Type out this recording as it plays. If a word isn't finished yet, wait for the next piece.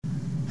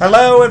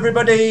Hello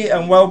everybody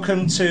and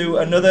welcome to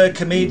another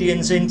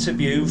comedian's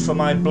interview for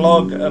my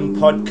blog and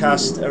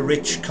podcast A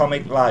Rich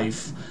Comic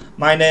Life.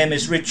 My name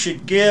is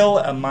Richard Gill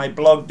and my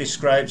blog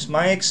describes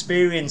my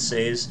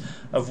experiences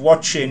of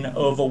watching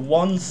over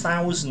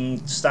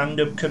 1,000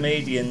 stand-up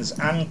comedians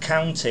and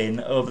counting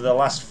over the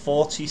last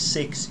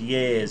 46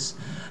 years.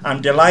 I'm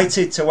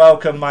delighted to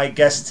welcome my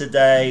guest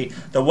today,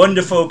 the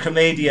wonderful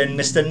comedian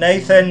Mr.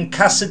 Nathan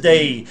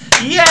Cassidy.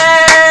 Yes!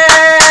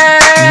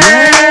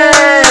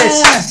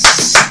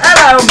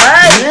 Hello,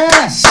 mate!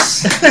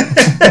 Yes!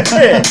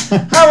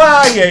 How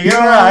are you? You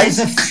alright? As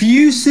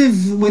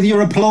effusive with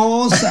your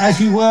applause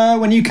as you were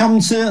when you come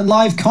to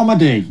live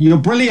comedy. You're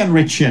brilliant,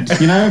 Richard.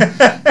 You know,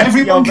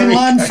 everyone can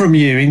learn from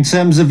you in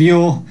terms of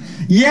your...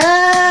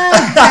 Yeah!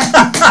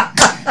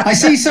 I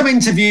see some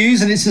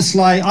interviews and it's just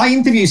like, I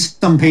interview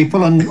some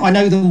people and I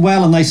know them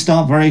well and they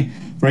start very,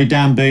 very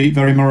downbeat,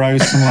 very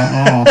morose.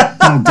 I'm like,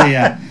 oh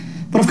dear.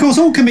 But of course,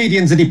 all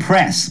comedians are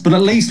depressed, but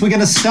at least we're going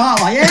to start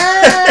like,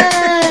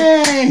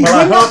 yay!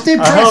 Well, we're not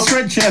depressed,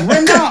 Richard.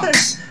 We're not.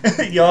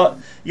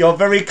 You're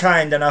very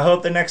kind, and I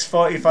hope the next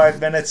 45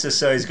 minutes or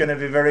so is going to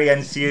be very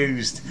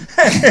enthused.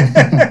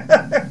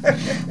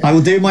 I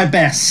will do my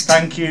best.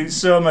 Thank you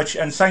so much,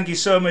 and thank you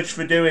so much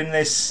for doing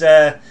this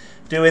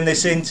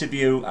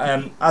interview.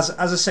 As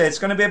I say, it's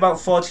going to be about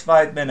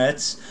 45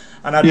 minutes,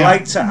 and I'd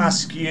like to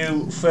ask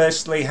you,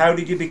 firstly, how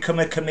did you become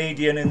a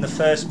comedian in the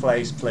first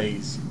place,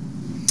 please?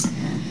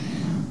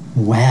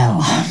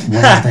 Well,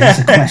 there's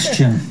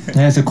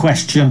a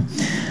question.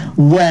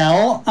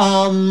 Well,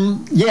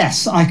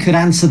 yes, I could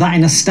answer that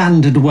in a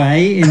standard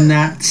way, in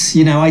that,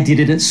 you know, I did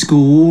it at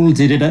school,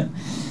 did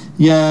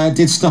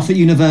stuff at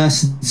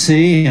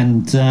university,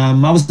 and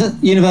I was at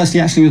university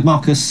actually with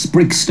Marcus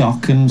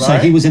Brigstock, and so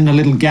he was in a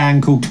little gang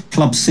called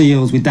Club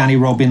Seals with Danny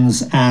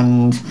Robbins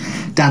and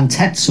Dan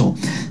Tetzel.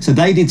 So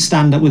they did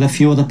stand up with a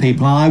few other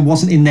people. I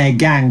wasn't in their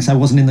gang, so I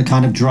wasn't in the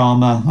kind of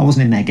drama. I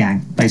wasn't in their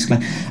gang,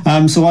 basically.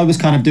 So I was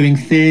kind of doing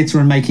theatre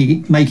and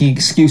making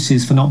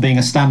excuses for not being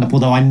a stand-up,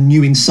 although I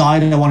knew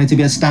inside I wanted to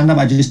be a stand-up.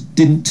 I just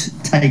didn't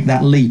take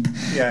that leap.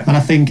 Yeah. And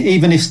I think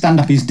even if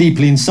stand-up is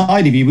deeply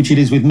inside of you, which it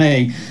is with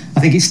me, I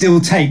think it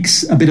still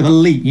takes a bit of a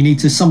leap. You need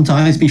to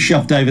sometimes be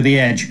shoved over the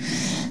edge.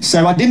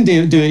 So I didn't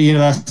do it at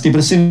university, but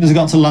as soon as I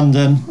got to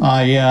London,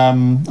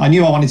 I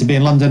knew I wanted to be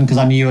in London because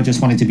I knew I just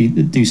wanted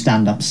to do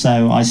stand-up.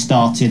 So I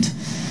started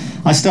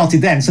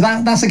then. So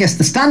that's, I guess,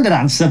 the standard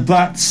answer.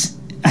 But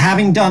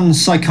having done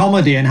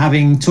psychomedy and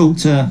having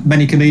talked to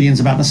many comedians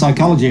about the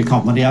psychology of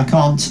comedy, I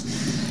can't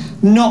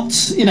not,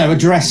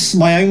 address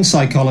my own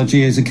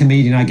psychology as a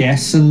comedian, I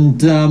guess.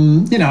 And,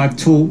 I've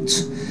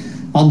talked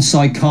on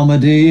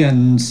psychomedy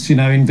and,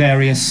 in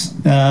various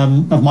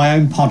of my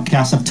own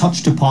podcasts, I've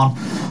touched upon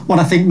what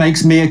I think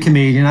makes me a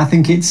comedian. I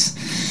think it's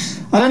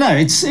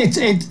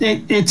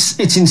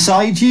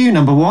inside you,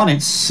 number one.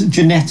 It's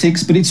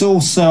genetics, but it's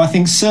also, I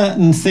think,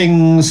 certain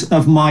things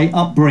of my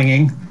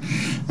upbringing.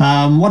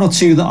 One or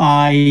two that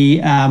I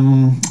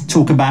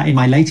talk about in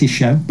my latest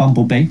show,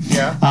 Bumblebee.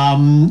 Yeah.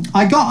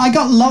 I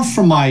got love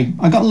from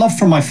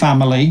my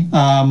family.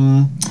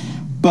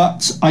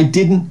 But I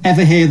didn't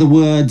ever hear the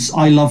words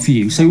 "I love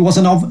you," so it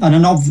wasn't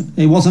an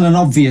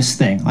obvious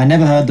thing. I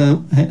never heard the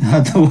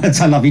words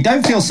 "I love you."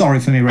 Don't feel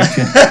sorry for me,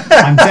 Richard.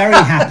 I'm very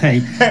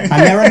happy, and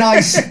they're a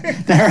nice.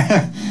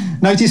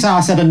 Notice how I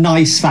said a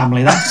nice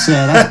family. That's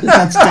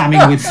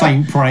damning with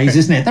faint praise,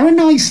 isn't it? They're a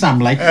nice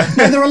family.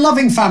 No, they're a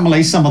loving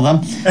family, some of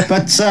them.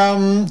 But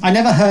I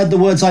never heard the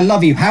words "I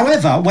love you."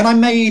 However, when I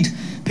made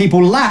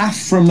people laugh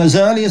from as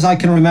early as I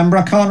can remember,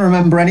 I can't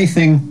remember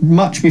anything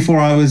much before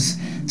I was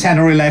 10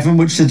 or 11,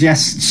 which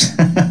suggests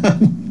I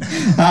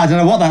don't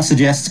know what that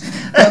suggests,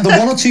 but the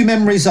one or two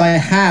memories I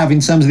have in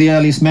terms of the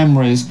earliest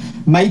memories,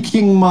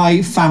 making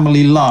my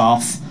family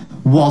laugh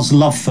was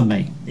love for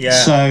me. Yeah.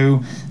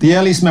 So the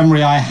earliest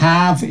memory I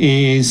have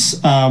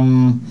is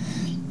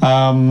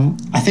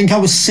I think I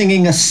was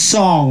singing a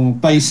song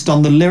based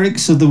on the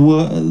lyrics of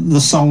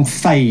the song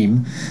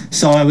Fame.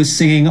 So I was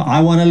singing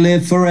 "I Want to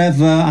Live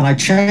Forever," and I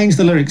changed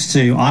the lyrics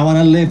to "I Want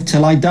to Live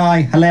Till I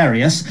Die."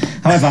 Hilarious.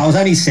 However, I was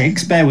only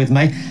 6, bear with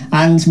me,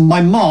 and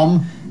my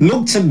mom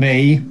looked at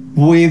me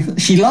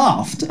she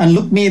laughed and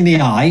looked me in the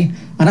eye,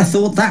 and I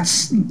thought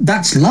that's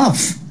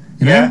love.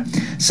 You know? Yeah.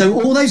 So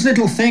all those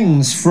little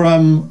things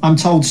from, I'm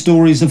told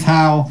stories of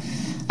how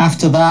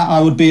after that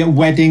I would be at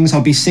weddings,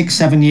 I'd be 6,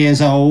 7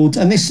 years old,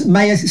 and this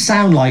may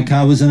sound like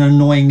I was an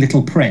annoying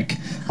little prick.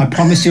 I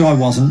promise you I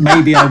wasn't,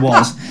 maybe I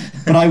was.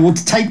 But I would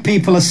take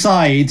people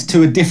aside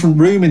to a different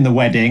room in the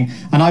wedding,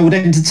 and I would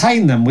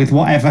entertain them with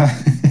whatever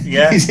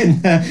is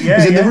in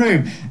the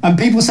room. And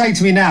people say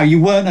to me now, you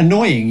weren't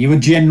annoying, you were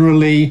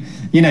genuinely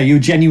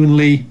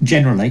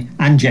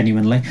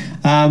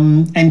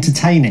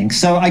entertaining.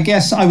 So I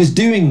guess I was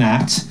doing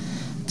that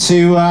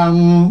to,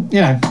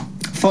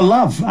 for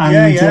love.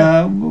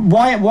 And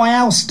why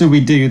else do we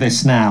do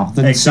this now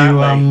than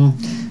to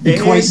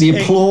equate the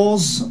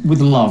applause with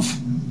love?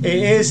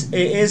 It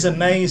is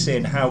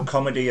amazing how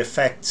comedy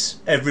affects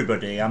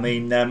everybody. I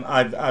mean,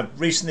 I've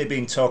recently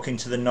been talking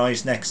to the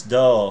Noise Next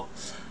Door,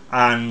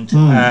 and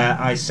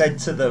I said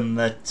to them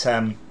that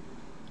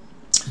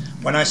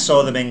when I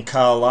saw them in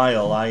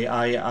Carlisle,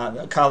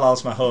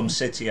 Carlisle's my home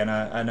city, and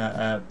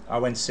I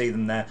went to see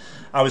them there.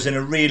 I was in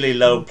a really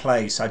low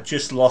place. I'd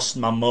just lost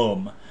my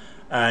mum,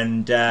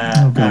 and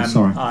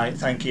sorry.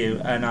 Thank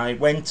you. And I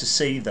went to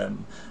see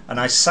them, and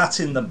I sat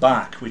in the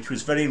back, which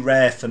was very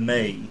rare for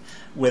me,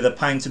 with a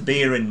pint of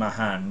beer in my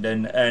hand,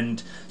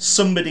 and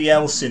somebody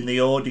else in the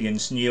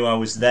audience knew I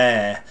was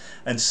there,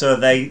 and so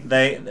they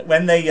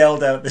when they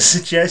yelled out the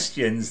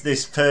suggestions,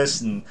 this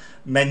person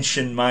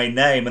mentioned my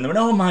name, and they went,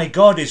 "Oh my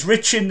God, is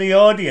Rich in the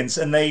audience?"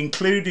 And they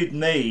included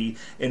me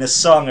in a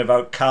song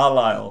about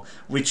Carlisle,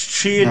 which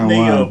cheered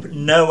me up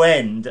no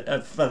end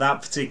for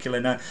that particular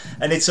night.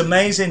 And it's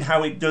amazing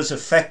how it does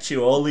affect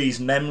you, all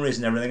these memories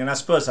and everything. And I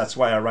suppose that's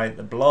why I write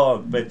the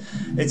blog. But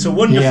it's a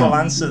wonderful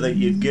answer that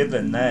you've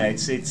given there.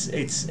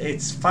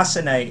 It's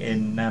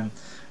fascinating.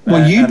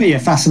 Well, you'd be a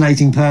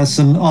fascinating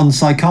person on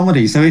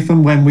Psychomedy. So if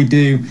and when we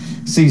do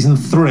season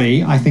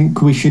 3, I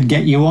think we should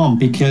get you on,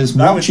 because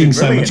watching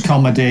so much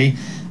comedy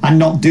and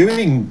not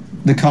doing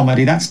the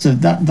comedy, that's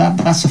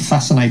a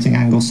fascinating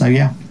angle. So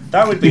yeah,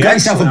 that would be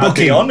excellent. I'd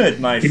be honoured,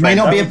 my friend. It may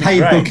not be a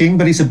paid booking,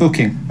 but it's a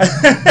booking.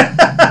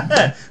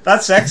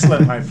 That's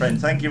excellent, my friend.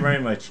 Thank you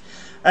very much.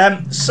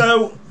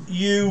 So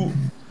you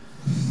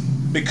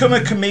become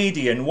a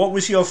comedian. What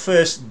was your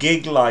first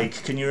gig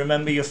like? Can you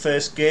remember your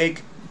first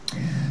gig?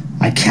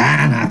 I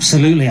can,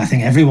 absolutely. I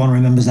think everyone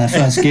remembers their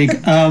first gig.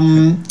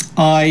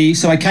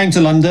 I came to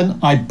London.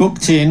 I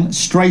booked in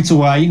straight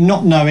away,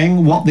 not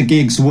knowing what the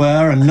gigs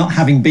were and not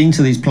having been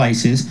to these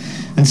places.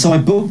 And so I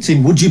booked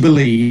in, would you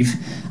believe,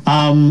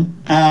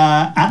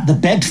 at the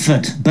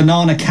Bedford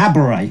Banana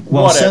Cabaret.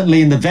 Well,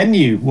 certainly in the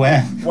venue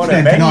where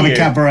Banana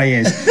Cabaret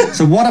is.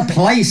 So what a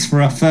place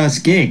for a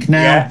first gig.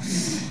 Now,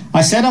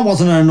 I said I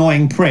wasn't an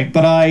annoying prick,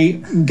 but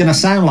I'm going to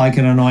sound like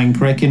an annoying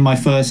prick in my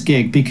first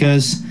gig,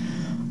 because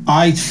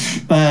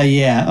this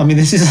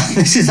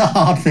is a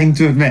hard thing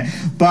to admit,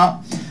 but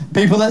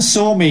people that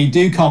saw me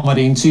do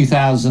comedy in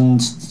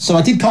 2000, so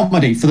I did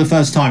comedy for the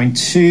first time in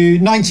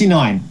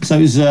 99, so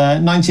it was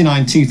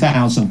 99,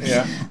 2000.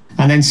 Yeah.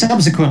 And then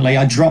subsequently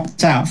I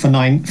dropped out for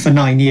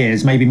nine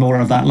years, maybe more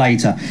of that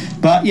later.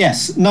 But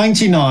yes,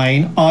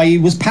 99, I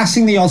was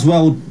passing the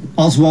Oswald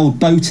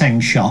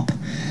Boateng shop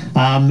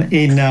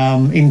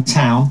in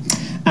town.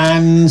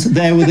 And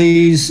there were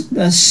these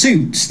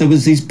suits. There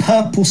was this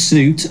purple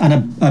suit and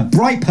a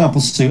bright purple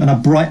suit and a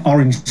bright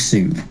orange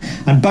suit.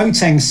 And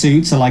Boateng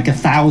suits are like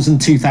 £1,000,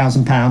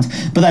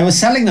 £2,000, but they were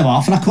selling them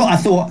off. And I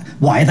thought,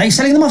 why are they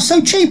selling them off so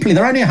cheaply?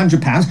 They're only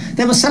 £100.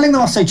 They were selling them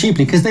off so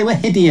cheaply because they were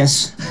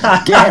hideous,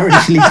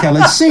 garishly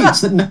coloured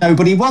suits that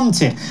nobody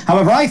wanted.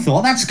 However, I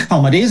thought, that's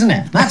comedy, isn't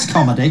it? That's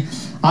comedy.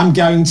 I'm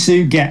going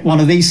to get one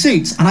of these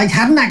suits. And I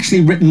hadn't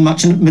actually written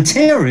much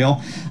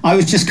material. I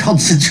was just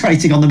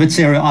concentrating on the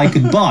material I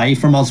could buy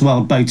from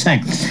Oswald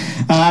Boateng.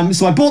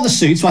 So I bought the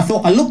suit. So I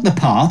thought, I look the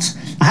part.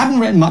 I haven't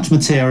written much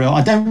material.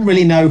 I don't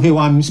really know who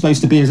I'm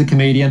supposed to be as a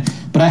comedian.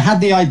 But I had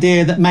the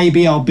idea that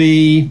maybe I'll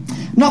be...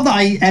 Not that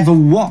I ever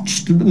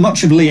watched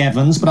much of Lee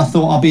Evans, but I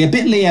thought I'll be a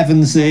bit Lee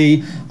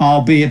Evans-y.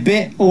 I'll be a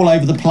bit all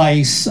over the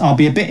place. I'll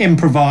be a bit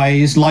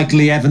improvised, like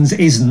Lee Evans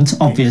isn't,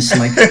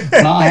 obviously.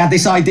 But I had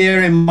this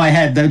idea in my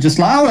head that was just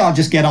like, I'll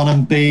just get on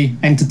and be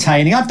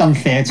entertaining. I've done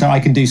theatre, I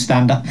can do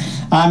stand-up.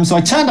 So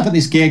I turned up at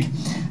this gig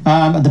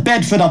at the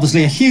Bedford,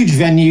 obviously a huge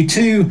venue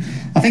too.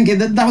 I think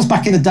that was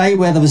back in the day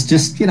where there was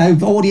just,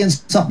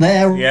 audience up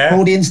there,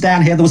 audience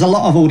down here. There was a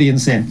lot of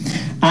audience in.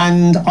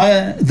 And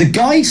the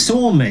guy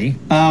saw me,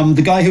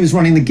 the guy who was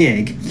running the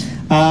gig,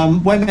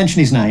 won't mention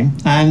his name,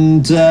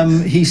 and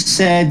he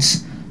said,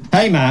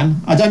 "Hey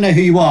man, I don't know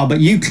who you are, but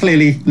you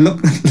clearly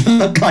look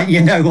like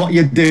you know what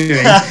you're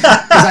doing."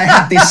 Because I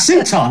had this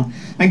suit on.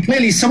 And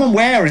clearly someone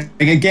wearing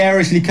a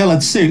garishly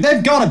coloured suit,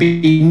 they've got to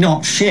be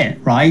not shit,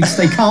 right?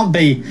 They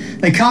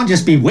can't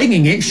just be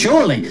winging it,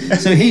 surely.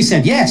 So he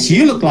said, "Yes,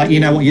 you look like you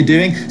know what you're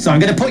doing, so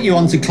I'm going to put you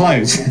on to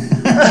close."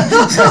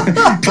 So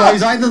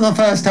close either the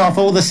first half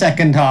or the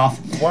second half.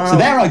 Wow. So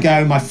there I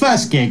go, my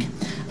first gig.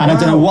 And I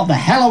don't know what the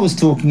hell I was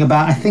talking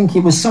about. I think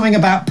it was something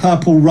about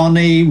Purple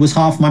Ronnie was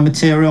half my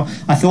material.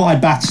 I thought I'd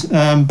back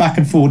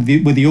and forward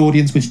with the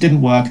audience, which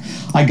didn't work.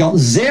 I got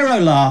 0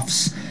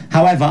 laughs.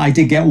 However, I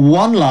did get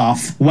 1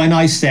 laugh when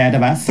I said,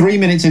 about 3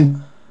 minutes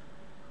into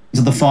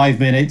the 5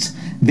 minutes,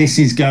 "This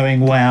is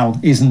going well,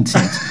 isn't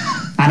it?"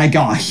 And I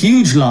got a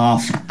huge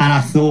laugh, and I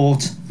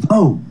thought,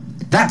 oh,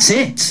 that's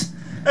it.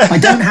 I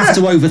don't have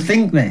to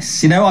overthink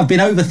this. I've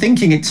been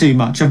overthinking it too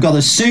much. I've got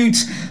a suit.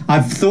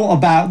 I've thought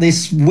about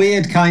this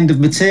weird kind of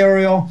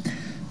material.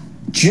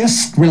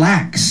 Just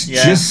relax.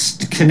 Yeah.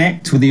 Just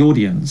connect with the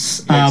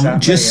audience.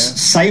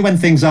 Say when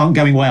things aren't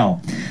going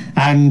well.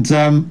 And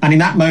in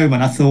that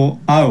moment, I thought,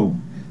 oh,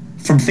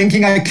 from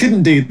thinking I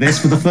couldn't do this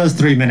for the first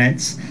 3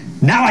 minutes,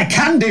 now I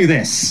can do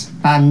this.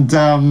 And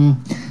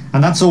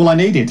that's all I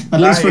needed,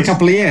 at least for a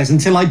couple of years,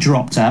 until I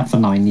dropped out for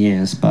 9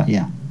 years. But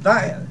yeah.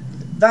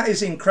 That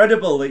is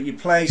incredible that you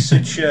play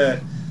such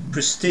a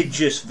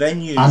prestigious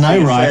venue for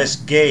your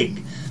first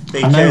gig.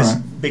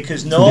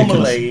 Because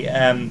normally...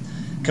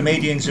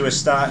 comedians who are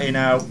starting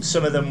out,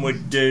 some of them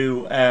would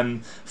do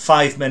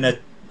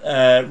 5-minute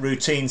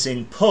routines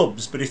in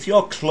pubs, but if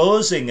you're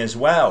closing as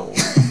well,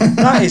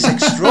 that is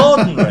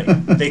extraordinary,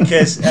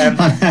 because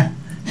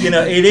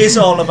it is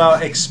all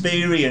about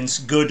experience,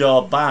 good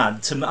or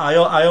bad.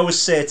 I always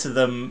say to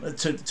them,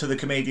 to the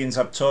comedians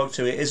I've talked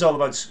to, it is all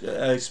about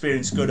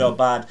experience, good or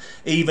bad,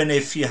 even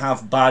if you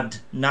have bad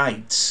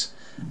nights.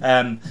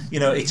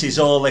 It is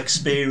all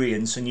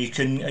experience, and you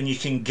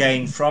can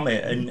gain from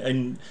it,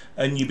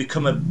 and you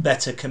become a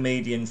better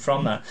comedian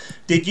from that.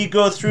 Did you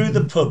go through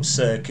the pub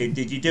circuit?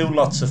 Did you do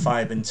lots of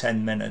 5 and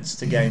 10 minutes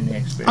to gain the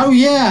experience? Oh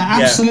yeah,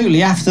 absolutely.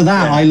 Yeah. After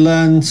that, I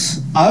learned.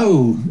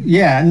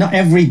 Not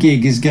every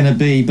gig is going to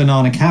be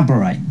Banana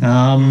Cabaret.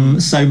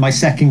 So my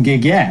second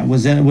gig,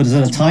 was at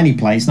a tiny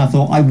place, and I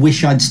thought, I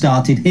wish I'd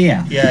started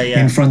here,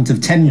 in front of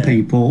 10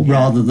 people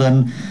rather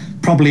than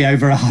probably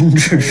over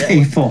 100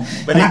 people.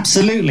 But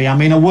absolutely, I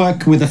mean, I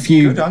work with a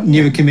few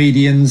newer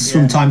comedians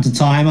from time to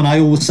time, and I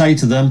always say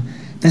to them,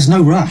 there's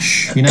no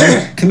rush.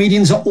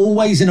 Comedians are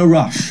always in a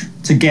rush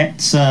to get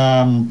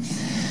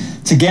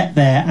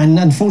there, and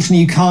unfortunately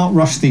you can't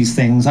rush these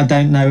things. I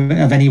don't know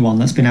of anyone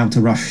that's been able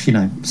to rush,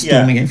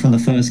 storming it from the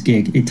first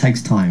gig. It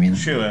takes time,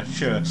 Sure.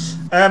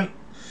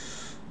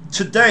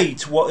 To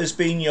date, what has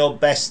been your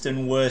best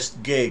and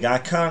worst gig? I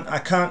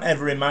can't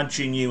ever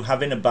imagine you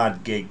having a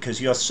bad gig, because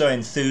you're so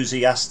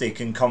enthusiastic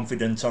and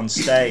confident on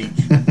stage.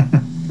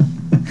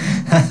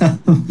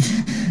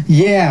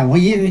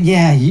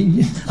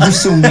 You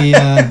saw me.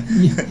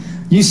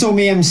 You saw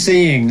me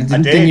emceeing,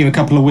 didn't you, a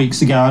couple of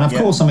weeks ago? And of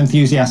course, I'm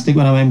enthusiastic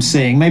when I'm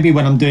emceeing. Maybe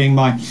when I'm doing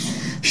my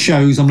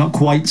shows, I'm not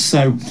quite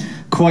so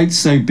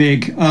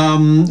big.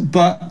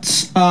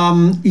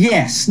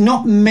 Yes,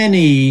 not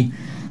many.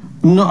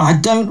 No, I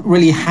don't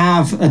really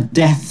have a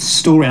death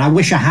story, and I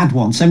wish I had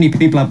one. So many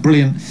people have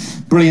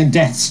brilliant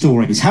death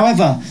stories.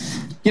 However,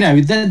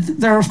 there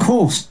are, of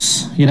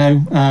course,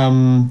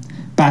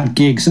 bad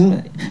gigs,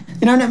 and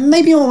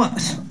maybe I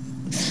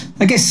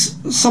guess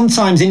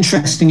sometimes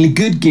interestingly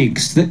good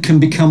gigs that can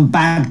become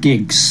bad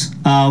gigs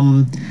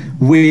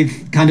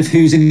with kind of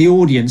who's in the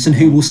audience and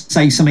who will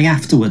say something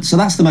afterwards. So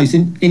that's the most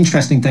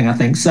interesting thing, I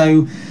think.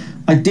 So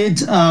I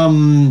did.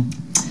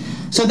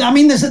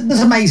 There's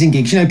amazing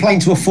gigs,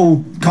 playing to a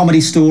full comedy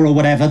store or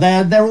whatever.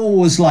 They're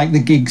always like the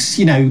gigs,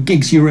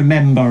 gigs you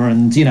remember,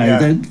 and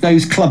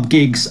those club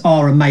gigs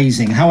are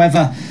amazing.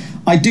 However,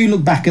 I do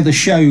look back at the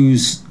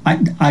shows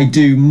I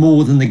do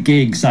more than the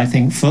gigs, I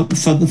think, for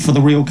the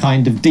real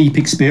kind of deep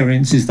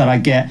experiences that I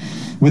get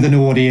with an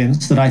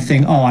audience, that I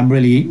think, I'm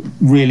really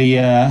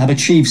have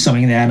achieved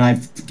something there, and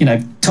I've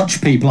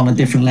touched people on a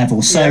different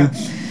level. So.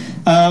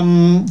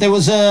 There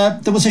was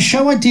a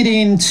show I did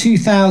in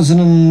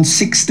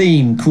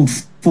 2016 called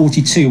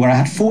 42, where I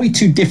had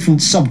 42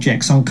 different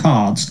subjects on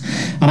cards,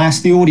 and I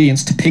asked the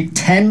audience to pick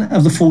 10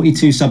 of the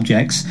 42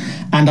 subjects,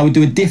 and I would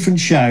do a different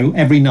show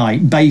every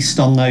night based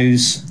on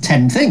those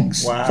 10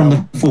 things from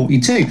the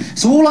 42.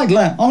 So all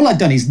I'd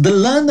done is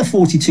learn the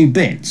 42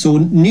 bits, or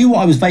knew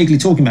what I was vaguely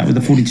talking about with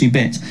the 42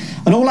 bits,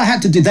 and all I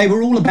had to do, they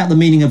were all about the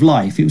meaning of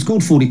life. It was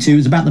called 42, it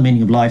was about the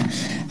meaning of life,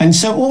 and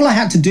so all I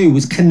had to do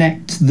was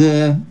connect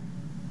the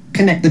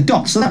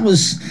dots. So that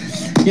was,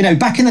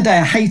 back in the day,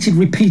 I hated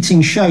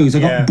repeating shows. I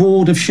got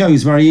bored of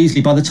shows very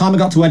easily. By the time I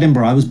got to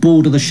Edinburgh, I was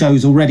bored of the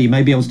shows already.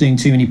 Maybe I was doing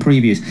too many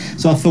previews.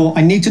 So I thought,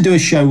 I need to do a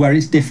show where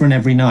it's different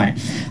every night.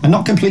 And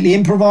not completely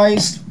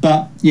improvised,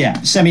 but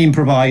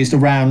semi-improvised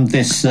around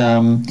this.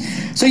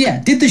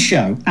 Did the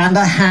show. And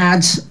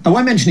I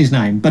won't mention his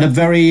name, but a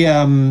very,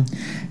 one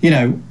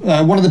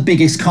of the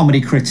biggest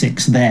comedy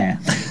critics there.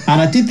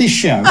 And I did this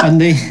show,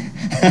 and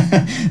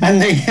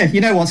you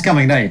know what's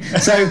coming, don't you?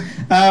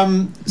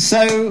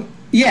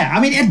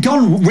 It had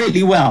gone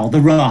really well,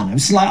 the run. It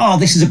was like,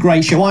 this is a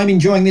great show. I'm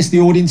enjoying this. The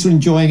audience are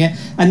enjoying it,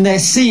 and they're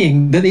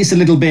seeing that it's a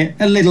little bit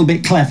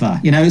clever.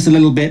 It's a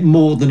little bit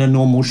more than a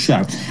normal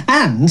show.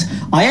 And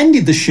I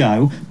ended the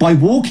show by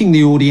walking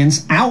the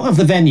audience out of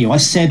the venue. I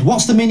said,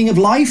 "What's the meaning of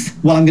life?"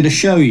 Well, I'm going to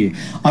show you.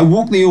 I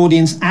walked the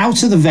audience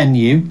out of the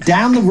venue,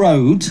 down the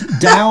road,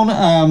 down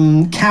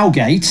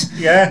Cowgate,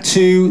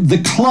 to the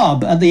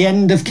club at the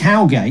end of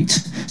Cowgate.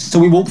 So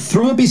we walked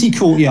through a busy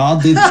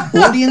courtyard. The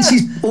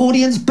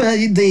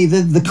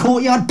the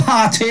courtyard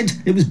parted.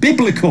 It was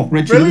biblical,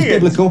 Richard. Brilliant.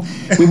 It was biblical.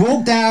 We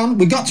walked down.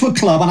 We got to a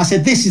club, and I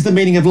said, "This is the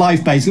meaning of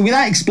life." Basically,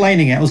 without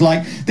explaining it, I was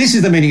like, "This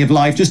is the meaning of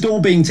life." Just all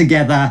being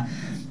together,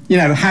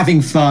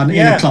 having fun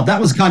in a club. That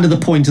was kind of the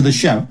point of the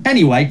show.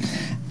 Anyway.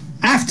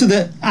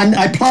 And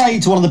I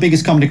played to one of the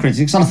biggest comedy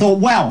critics, and I thought,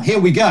 "Well, here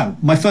we go.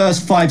 My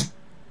first 5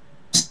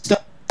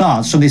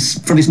 stars from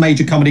this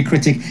major comedy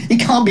critic. It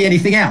can't be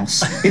anything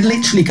else. It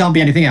literally can't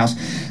be anything else."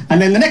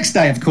 And then the next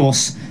day, of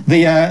course,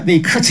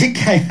 the critic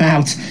came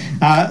out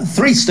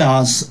 3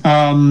 stars.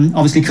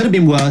 Obviously, could have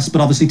been worse,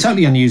 but obviously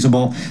totally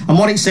unusable. And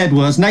what it said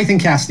was, Nathan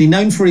Cassidy,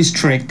 known for his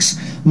tricks,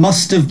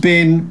 must have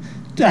been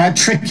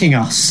tricking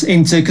us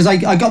into, because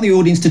I got the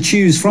audience to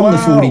choose from the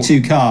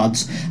 42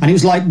 cards, and it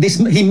was like this.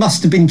 He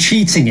must have been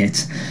cheating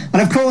it.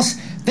 And of course,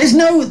 there's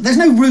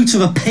no route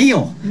of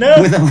appeal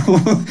with a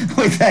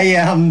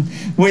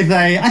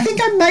I think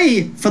I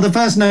may, for the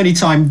first and only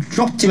time,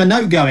 dropped him a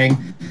note going,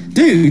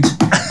 dude.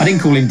 I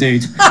didn't call him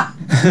dude.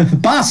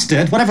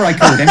 Bastard, whatever I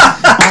called him.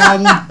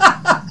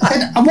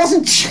 I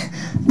wasn't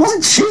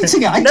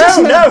cheating it.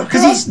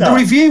 Because the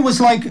review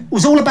was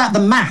all about the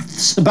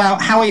maths,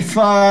 about how if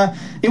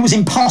it was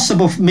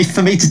impossible for me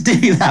to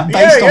do that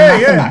based on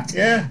mathematics.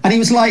 Yeah. And he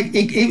was like,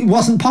 it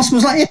wasn't possible. I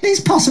was like, it is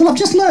possible. I've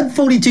just learned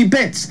 42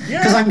 bits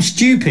because I'm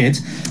stupid,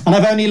 and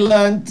I've only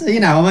learned,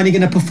 I'm only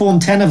going to perform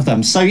 10 of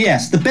them. So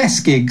yes, the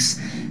best gigs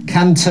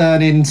can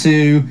turn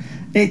into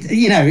it.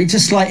 It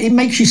just like, it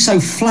makes you so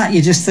flat.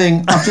 You just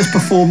think, I've just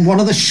performed one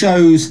of the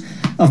shows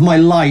of my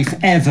life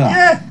ever,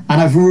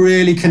 and I've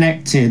really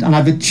connected, and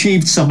I've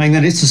achieved something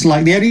that it's just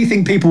like, the only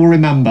thing people will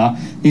remember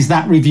is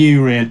that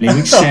review, really,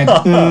 which said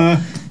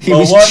he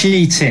was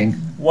cheating.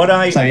 What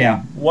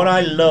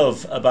I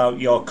love about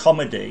your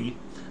comedy,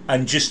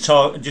 and just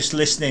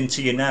listening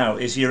to you now,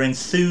 is your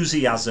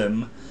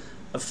enthusiasm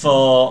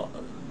for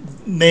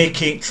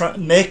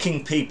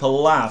making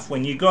people laugh.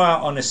 When you go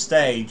out on a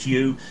stage,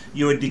 you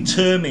are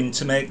determined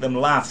to make them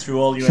laugh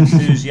through all your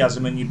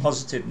enthusiasm and your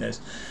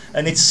positiveness.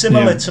 And it's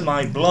similar to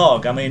my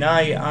blog. I mean,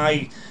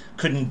 I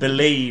couldn't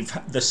believe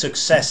the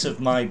success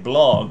of my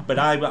blog, but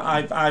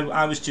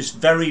I was just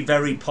very,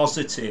 very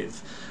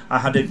positive. I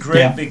had a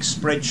great big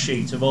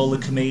spreadsheet of all the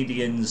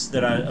comedians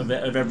that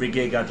of every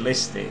gig I'd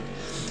listed,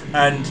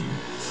 and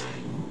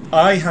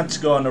I had to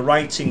go on a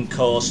writing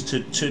course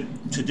to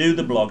do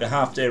the blog, a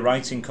half-day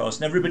writing course,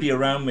 and everybody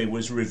around me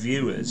was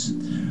reviewers.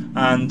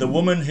 And the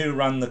woman who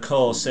ran the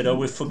course said, "Oh,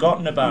 we've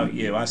forgotten about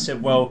you." I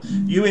said, "Well,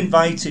 you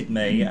invited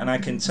me, and I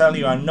can tell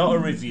you I'm not a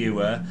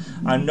reviewer,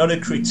 I'm not a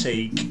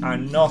critique,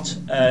 I'm not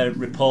a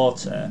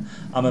reporter.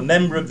 I'm a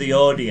member of the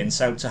audience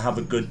out to have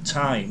a good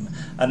time."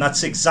 And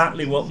that's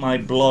exactly what my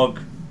blog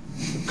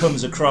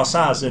comes across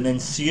as, an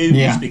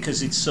enthused,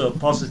 because it's so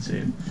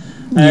positive.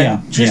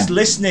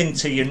 Listening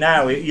to you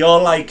now,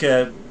 you're like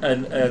a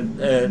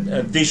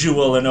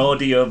visual and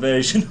audio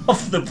version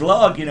of the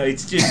blog.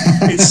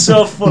 It's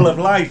so full of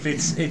life.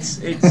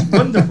 It's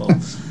wonderful.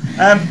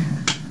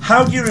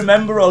 How do you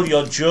remember all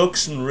your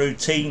jokes and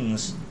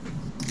routines?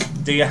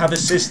 Do you have a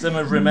system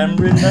of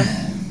remembering them?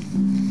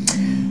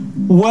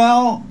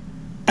 Well,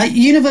 at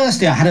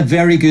university, I had a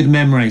very good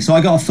memory, so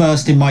I got a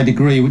first in my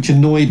degree, which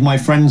annoyed my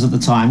friends at the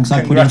time because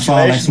I put in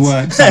far less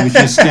work. So I was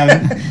just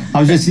going.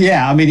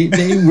 I mean,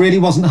 it really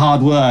wasn't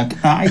hard work.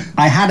 I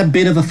had a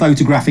bit of a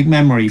photographic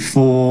memory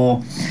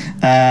for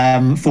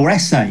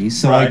essays,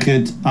 so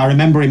I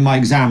remember in my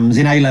exams,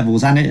 in A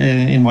levels and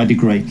in my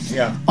degree,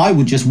 I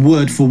would just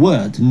word for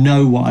word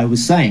know what I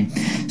was saying.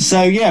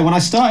 So when I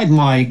started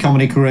my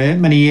comedy career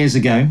many years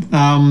ago,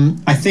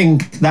 I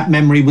think that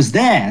memory was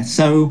there.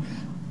 So.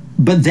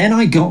 But then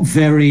I got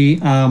very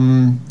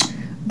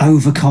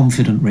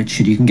overconfident,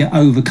 Richard. You can get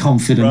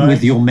overconfident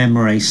with your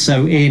memory.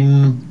 So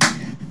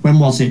when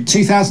was it?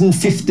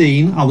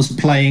 2015, I was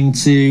playing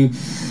to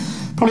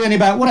probably only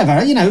about,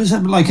 it was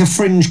like a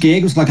fringe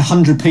gig. It was like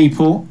 100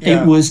 people.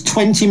 Yeah. It was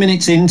 20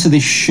 minutes into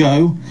this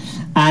show.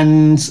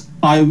 And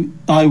I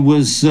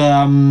was,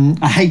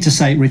 I hate to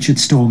say it, Richard,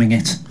 storming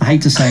it. I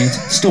hate to say it.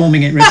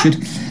 Storming it,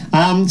 Richard.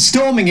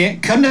 Storming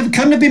it. Couldn't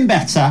have been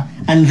better.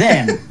 And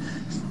then...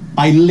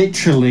 I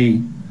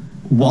literally,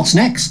 what's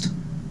next?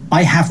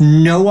 I have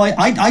no idea.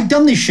 I'd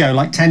done this show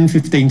like 10,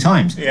 15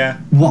 times. Yeah.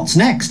 What's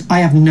next? I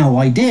have no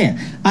idea.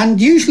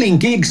 And usually in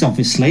gigs,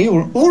 obviously,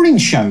 or in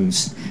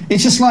shows,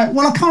 it's just like,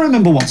 well, I can't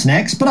remember what's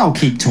next, but I'll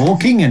keep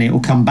talking and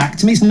it'll come back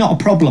to me. It's not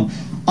a problem.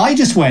 I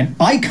just went,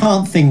 I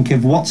can't think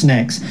of what's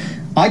next.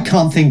 I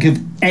can't think of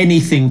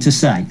anything to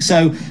say.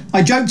 So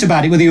I joked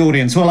about it with the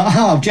audience. Well,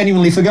 I've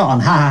genuinely forgotten.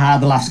 Ha ha ha,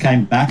 the laughs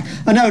came back.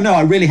 Oh, no,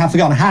 I really have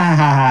forgotten. Ha ha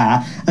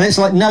ha ha. And it's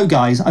like, no,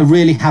 guys, I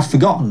really have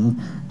forgotten.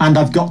 And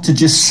I've got to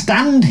just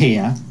stand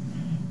here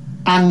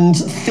and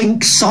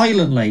think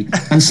silently.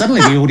 And suddenly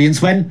the audience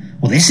went,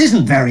 well, this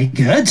isn't very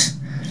good.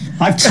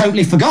 I've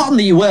totally forgotten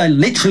that you were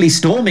literally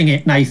storming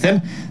it,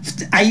 Nathan,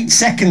 8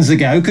 seconds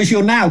ago, because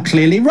you're now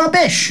clearly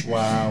rubbish.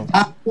 Wow.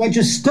 I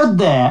just stood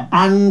there,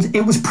 and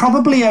it was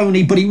probably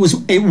only, but it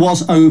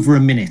was over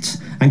a minute.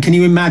 And can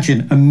you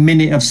imagine a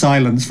minute of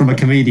silence from a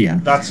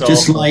comedian? That's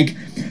just awful. Like,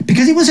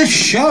 because it was a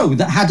show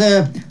that had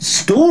a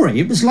story.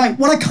 It was like,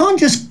 well, I can't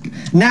just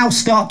now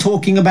start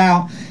talking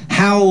about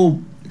how...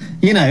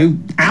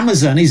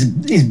 Amazon is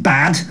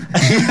bad.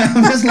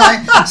 There's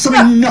like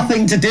something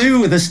nothing to do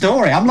with the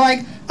story. I'm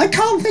like, I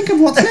can't think of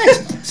what's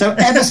next. So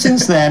ever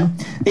since then,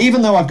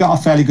 even though I've got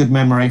a fairly good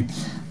memory,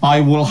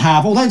 I will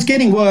have, although it's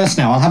getting worse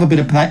now, I'll have a bit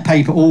of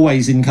paper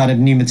always in kind of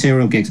new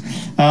material gigs.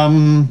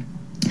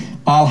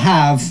 I'll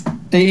have,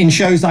 in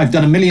shows that I've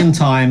done 1,000,000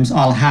 times,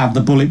 I'll have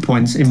the bullet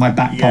points in my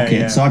back pocket.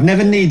 Yeah. So I've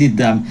never needed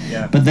them,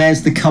 but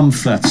there's the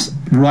comfort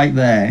right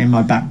there in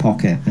my back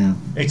pocket. Yeah.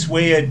 It's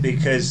weird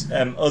because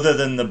other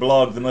than the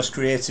blog, the most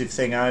creative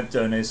thing I've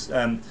done is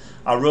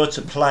I wrote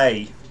a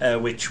play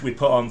which we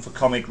put on for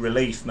comic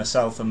relief,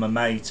 myself and my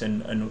mate,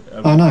 and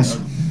oh, nice.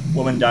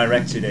 woman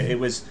directed it. It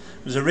was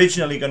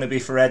originally going to be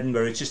for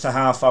Edinburgh. It's just a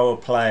half-hour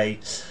play.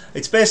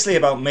 It's basically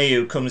about me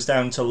who comes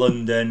down to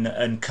London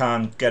and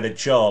can't get a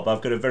job.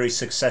 I've got a very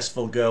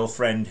successful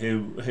girlfriend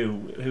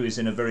who is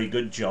in a very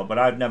good job, but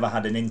I've never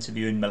had an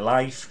interview in my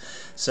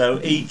life. So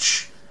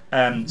each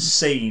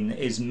scene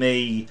is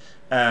me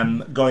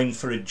going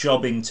for a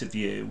job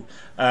interview,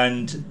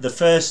 and the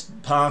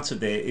first part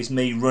of it is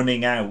me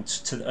running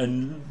out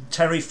and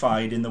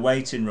terrified in the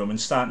waiting room and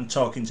starting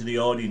talking to the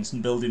audience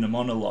and building a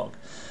monologue.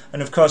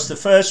 And of course, the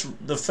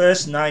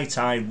first night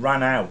I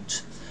ran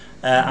out,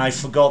 I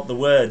forgot the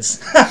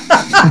words.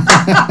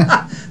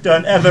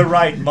 Don't ever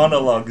write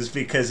monologues,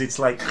 because it's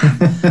like,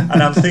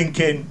 and I'm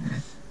thinking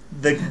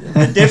the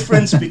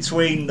difference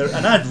between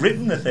and I'd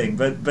written the thing,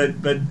 but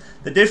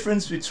the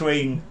difference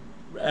between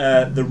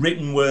the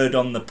written word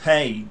on the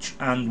page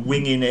and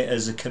winging it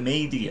as a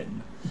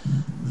comedian,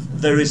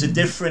 there is a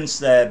difference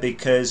there,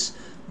 because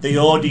the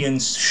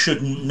audience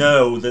shouldn't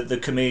know that the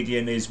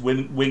comedian is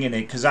winging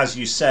it, because, as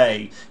you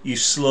say, you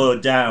slow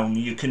down,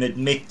 you can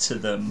admit to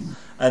them,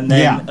 and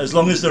then as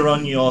long as they're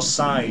on your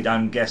side,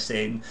 I'm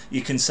guessing,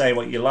 you can say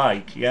what you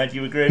like. Yeah, do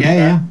you agree with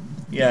that?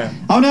 Yeah.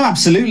 Oh no,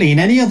 absolutely. In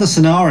any other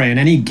scenario, in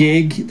any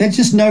gig, there's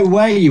just no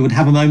way you would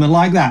have a moment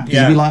like that.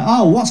 You'd be like,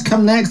 oh, what's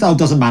come next? Oh,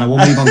 doesn't matter.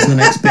 We'll move on to the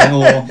next bit.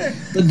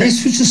 But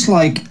this was just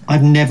like,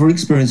 I've never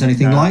experienced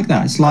anything like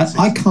that. It's like,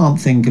 I can't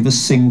think of a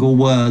single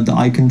word that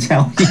I can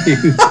tell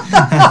you.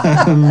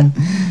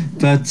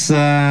 But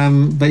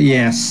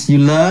yes, you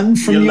learn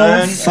from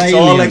your failures. It's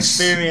all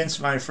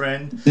experience, my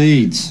friend.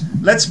 Indeed.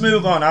 Let's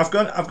move on. I've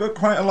got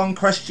quite a long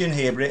question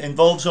here, but it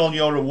involves all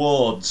your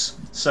awards.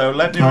 So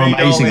let me read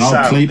amazing. all this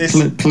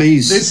out.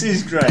 Please. This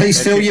is great. Please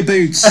fill your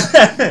boots.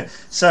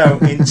 So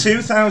in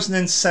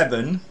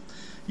 2007,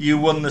 you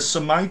won the Sir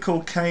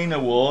Michael Caine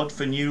Award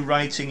for New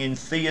Writing in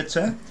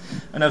Theatre,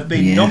 and have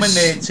been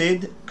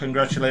nominated.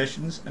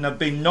 Congratulations! And have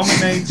been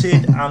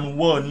nominated and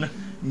won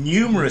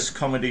numerous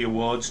comedy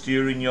awards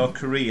during your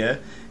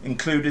career,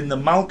 including the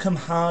Malcolm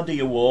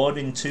Hardie Award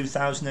in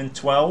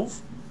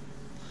 2012.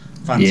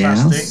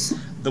 Fantastic. Yes.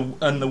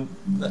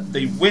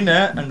 The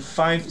winner and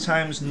 5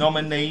 times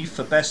nominee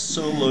for Best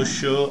Solo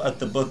Show at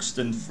the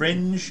Buxton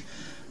Fringe,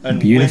 and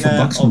beautiful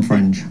winner Buxton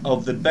Fringe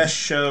of the Best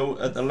Show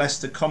at the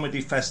Leicester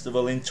Comedy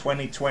Festival in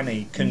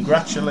 2020.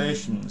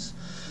 Congratulations.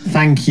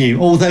 Thank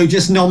you. Although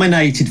just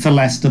nominated for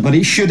Leicester, but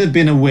it should have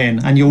been a win.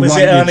 And you're Was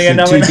right,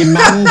 Richard, to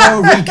demand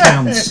a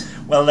recount.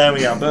 Well, there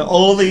we are. But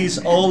all these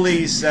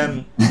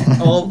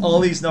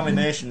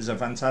nominations are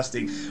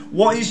fantastic.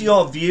 What is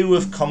your view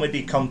of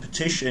comedy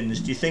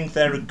competitions? Do you think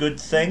they're a good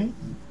thing?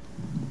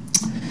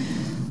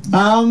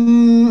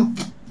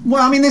 Well,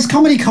 I mean, there's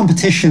comedy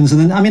competitions,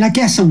 and then, I mean, I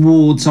guess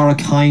awards are a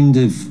kind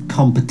of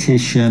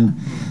competition.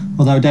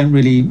 Although I don't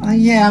really,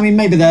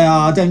 maybe they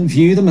are. I don't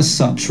view them as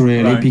such,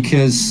 really,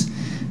 because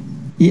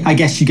I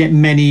guess you get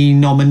many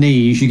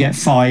nominees, you get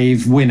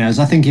 5 winners.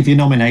 I think if you're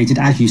nominated,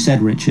 as you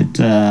said, Richard,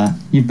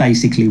 you've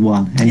basically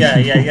won.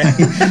 Anyway.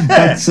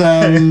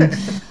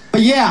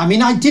 But yeah, I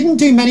mean, I didn't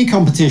do many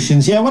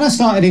competitions. Yeah, when I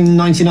started in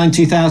 99,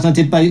 2000, I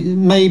did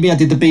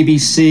the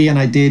BBC, and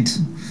I did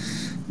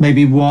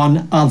maybe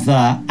one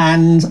other.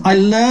 And I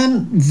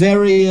learned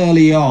very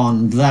early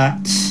on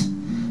that,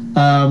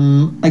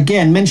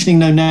 again, mentioning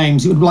no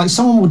names, it would be like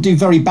someone would do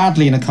very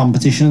badly in a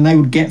competition and they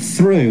would get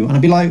through. And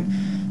I'd be like,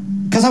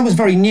 because I was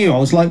very new, I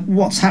was like,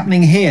 what's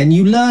happening here? And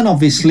you learn,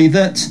 obviously,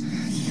 that,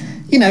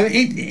 you know,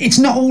 it's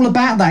not all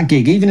about that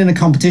gig, even in a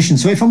competition.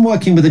 So if I'm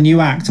working with a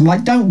new act, I'm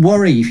like, don't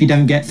worry if you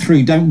don't get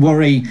through. Don't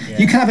worry. Yeah.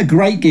 You can have a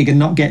great gig and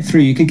not get through.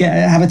 You could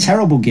have a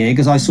terrible gig,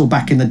 as I saw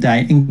back in the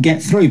day, and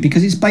get through,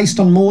 because it's based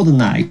on more than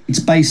that.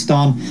 It's based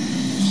on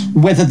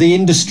whether the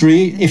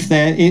industry, if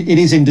it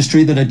is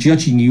industry that are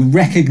judging you,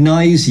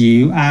 recognise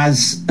you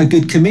as a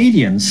good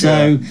comedian.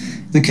 So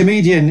the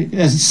comedian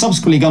has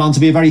subsequently gone on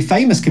to be a very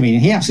famous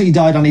comedian. He absolutely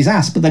died on his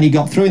ass, but then he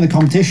got through in the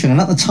competition. And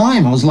at the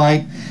time, I was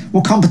like,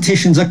 well,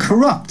 competitions are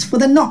corrupt. Well,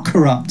 they're not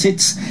corrupt. It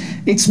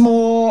doesn't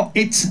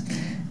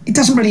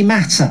really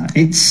matter.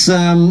 It's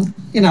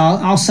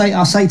I'll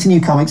say to new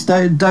comics,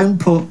 don't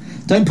put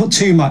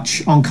too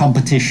much on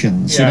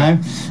competitions. You know.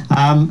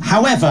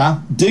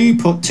 However, do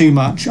put too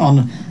much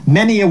on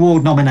many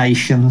award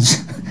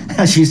nominations,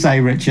 as you say,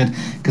 Richard,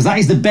 because that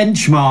is the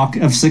benchmark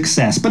of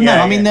success. But no,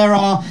 I mean, there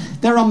are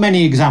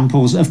many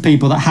examples of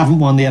people that haven't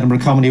won the Edinburgh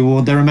Comedy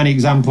Award. There are many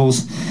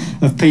examples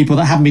of people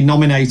that haven't been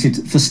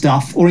nominated for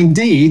stuff, or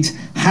indeed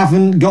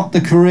haven't got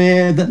the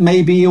career that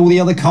maybe all the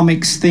other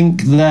comics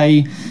think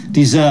they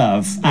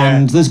deserve.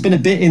 And there's been a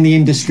bit in the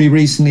industry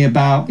recently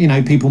about, you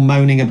know, people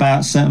moaning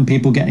about certain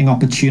people getting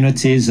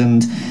opportunities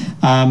and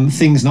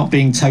things not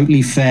being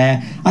totally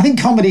fair. I think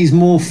comedy is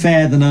more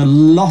fair than a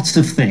lot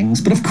of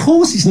things, but of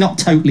course it's not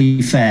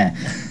totally fair.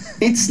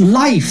 It's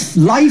life.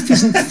 Life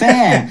isn't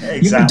fair.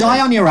 Exactly. You can die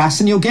on your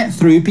ass and you'll get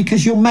through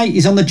because your mate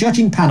is on the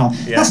judging panel.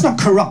 Yeah. That's not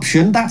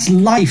corruption. That's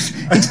life.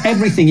 It's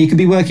everything. You could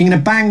be working in a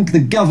bank, the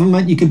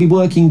government. You could be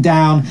working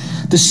down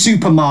the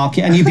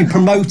supermarket, and you'd be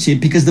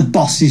promoted because the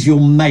boss is your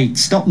mate.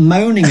 Stop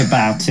moaning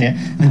about it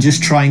and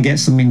just try and get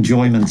some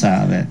enjoyment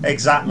out of it.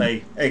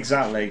 Exactly.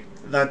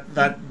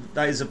 That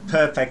is a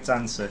perfect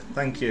answer.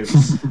 Thank you.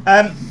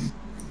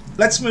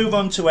 Let's move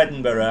on to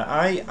Edinburgh.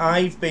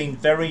 I've been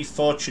very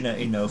fortunate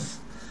enough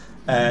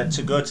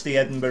to go to the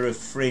Edinburgh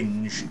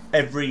Fringe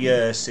every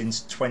year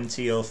since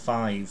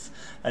 2005,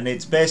 and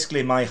it's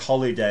basically my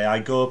holiday. I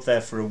go up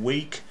there for a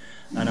week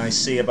and I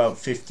see about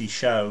 50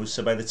 shows,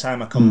 so by the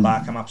time I come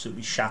back I'm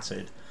absolutely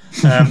shattered.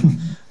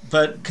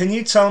 But can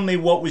you tell me,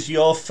 what was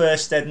your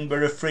first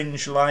Edinburgh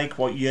Fringe like?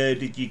 What year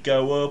did you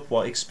go up?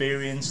 What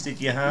experience did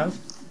you have?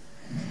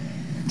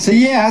 So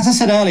yeah, as I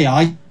said earlier,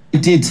 I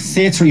did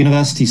theatre at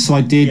university. So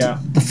I did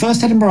the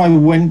first Edinburgh I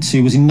went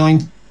to was in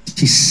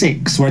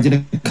 '96, where I did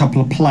a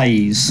couple of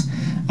plays,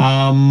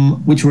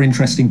 which were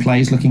interesting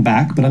plays looking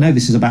back. But I know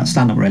this is about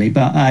stand-up really.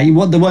 But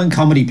there weren't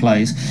comedy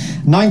plays.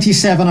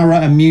 '97, I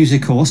wrote a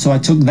musical, so I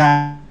took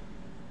that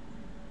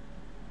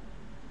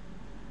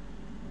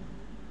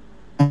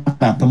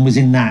up and was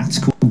in that,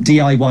 called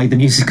DIY the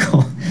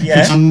Musical.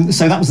 Yeah.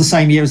 So that was the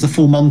same year as the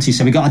Full Monty.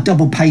 So we got a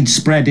double-page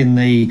spread in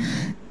the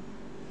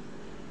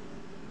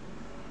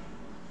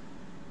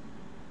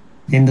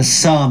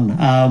Sun,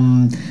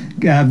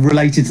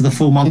 related to the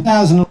Full Monty.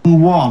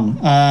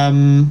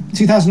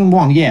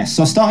 2001, yes.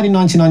 So I started in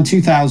 99,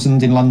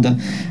 2000 in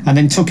London, and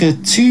then took a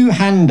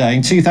two-hander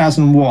in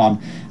 2001.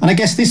 And I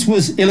guess this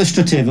was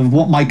illustrative of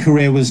what my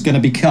career was going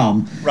to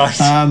become. Right.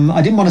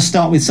 I didn't want to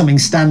start with something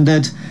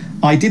standard.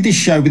 I did this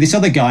show with this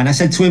other guy, and I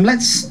said to him,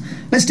 let's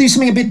do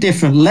something a bit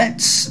different.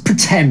 Let's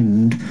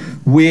pretend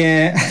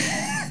we're...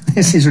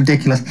 This is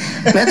ridiculous.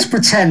 Let's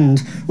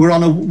pretend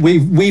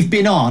we've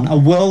been on a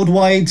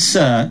worldwide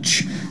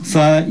search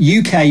for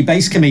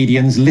UK-based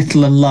comedians,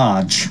 little and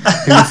large,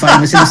 who were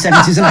famous in the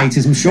 70s and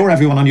 80s. I'm sure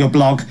everyone on your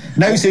blog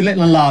knows who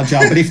little and large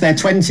are, but if they're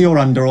 20 or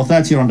under or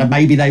 30 or under,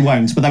 maybe they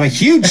won't. But they were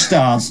huge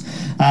stars,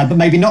 but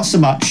maybe not so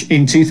much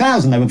in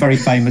 2000. They were very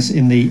famous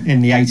in the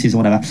 80s or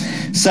whatever.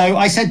 So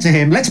I said to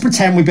him, let's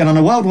pretend we've been on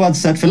a worldwide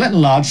search for little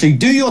and large. So you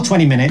do your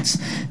 20 minutes,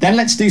 then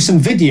let's do some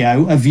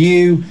video of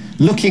you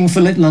looking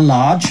for little and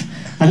large,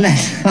 and then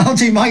I'll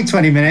do my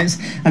 20 minutes,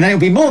 and then it'll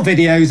be more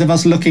videos of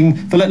us looking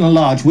for little and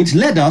large, which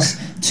led us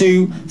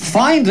to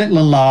find little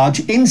and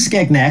large in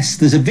Skegness.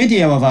 There's a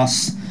video of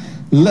us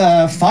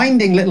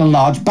finding little and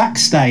large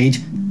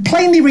backstage.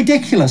 Plainly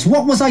ridiculous.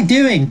 What was I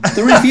doing?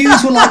 The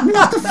reviews were like,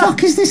 what the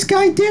fuck is this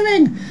guy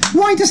doing?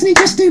 Why doesn't he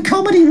just do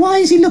comedy? Why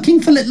is he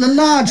looking for little and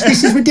large?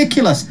 This is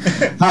ridiculous.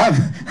 And I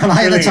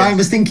at the time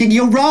was thinking,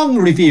 you're wrong,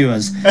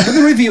 reviewers. But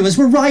the reviewers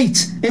were right.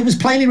 It was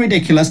plainly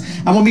ridiculous.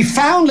 And when we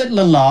found little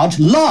and large,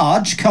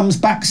 Large comes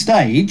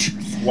backstage.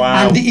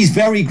 Wow. And he's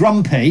very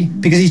grumpy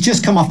because he's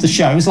just come off the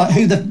show. It's like,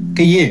 who the f***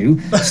 are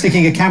you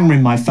sticking a camera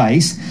in my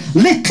face?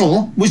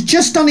 Little was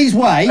just on his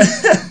way.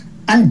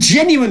 And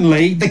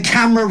genuinely, the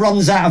camera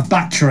runs out of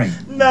battery.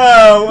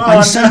 No!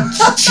 And so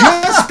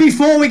just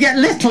before we get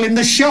Little in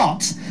the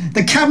shot,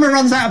 the camera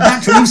runs out of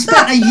battery. We've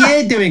spent a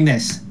year doing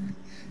this.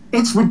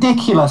 It's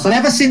ridiculous. And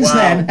ever since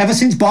then, ever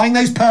since buying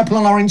those purple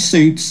and orange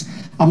suits,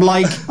 I'm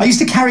like, I used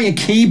to carry a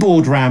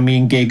keyboard around me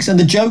in gigs, and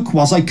the joke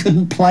was I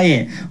couldn't play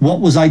it.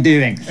 What was I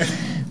doing?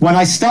 When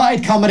I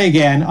started comedy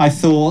again, I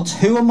thought,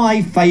 who are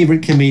my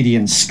favourite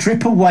comedians?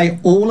 Strip away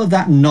all of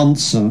that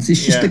nonsense.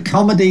 It's just a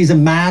comedy is a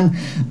man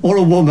or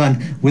a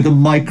woman with a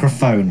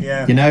microphone,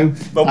 you know?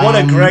 But what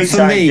a great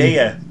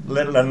idea.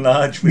 Little and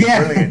Large was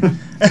brilliant.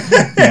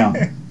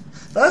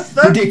 That's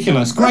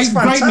ridiculous. Great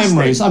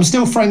memories. I'm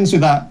still friends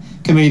with that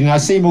comedian. I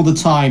see him all the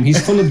time.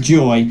 He's full of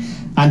joy,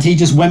 and he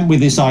just went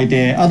with this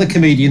idea. Other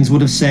comedians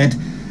would have said,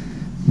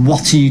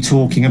 what are you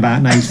talking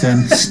about,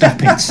 Nathan?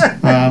 Stop it.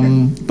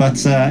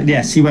 But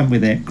yes, he went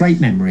with it. Great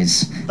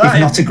memories,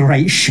 not a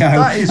great show.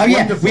 Wonderful.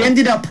 Yeah, we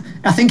ended up,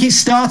 I think it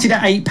started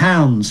at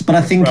 £8, but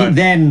I think it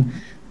then,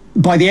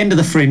 by the end of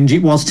the Fringe,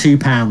 it was £2.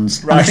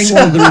 Right. And I think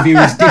one of the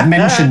reviewers did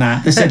mention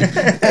that. They said,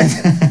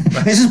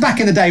 this is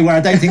back in the day where I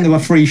don't think there were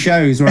free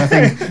shows, where I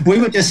think we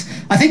were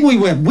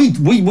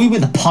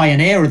the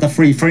pioneer of the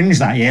free Fringe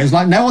that year. It was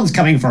like, no one's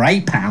coming for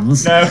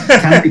 £8. No.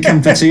 Can it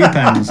come for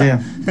 £2?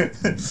 Yeah.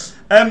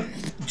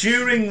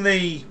 During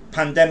the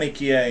pandemic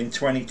year in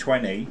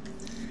 2020,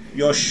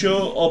 your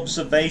show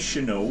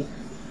Observational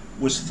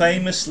was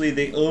famously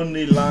the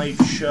only live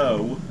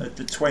show at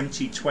the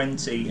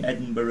 2020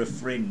 Edinburgh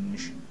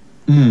Fringe.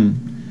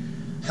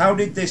 How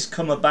did this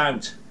come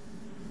about?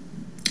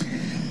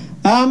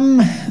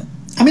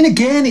 I mean,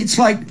 again, it's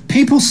like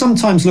people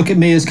sometimes look at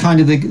me as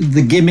kind of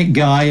the gimmick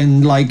guy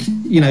and, like,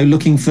 you know,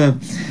 looking for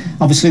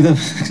obviously the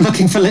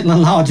looking for little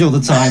and large all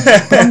the time.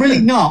 But I'm really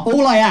not.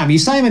 All I am, you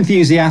say I'm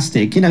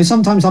enthusiastic.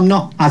 Sometimes I'm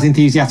not as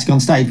enthusiastic on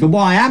stage, but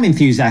what I am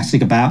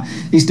enthusiastic about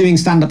is doing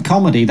stand-up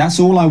comedy. That's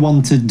all I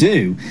want to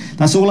do.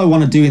 That's all I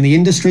want to do in the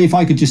industry. If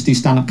I could just do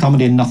stand-up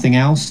comedy and nothing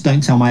else,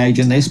 don't tell my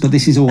agent this, but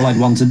this is all I'd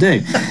want to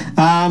do.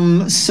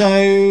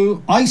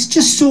 So I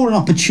just saw an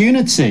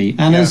opportunity,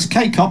 and as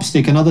Kate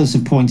Copstick and others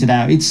have pointed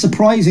out, it's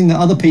surprising that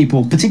other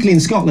people, particularly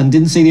in Scotland,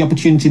 didn't see the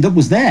opportunity that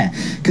was there,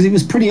 because it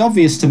was pretty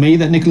obvious to me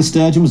that Nicola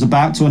Sturgeon was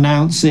about to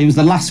announce, it was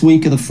the last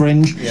week of the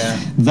Fringe,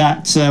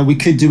 that we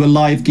could do a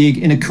live gig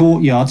in a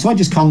courtyard. So I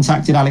just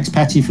contacted Alex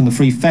Petty from the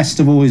Free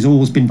Festival, who's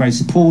always been very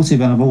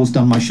supportive, and I've always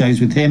done my shows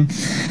with him.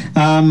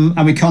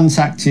 And we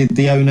contacted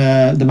the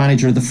owner, the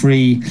manager of the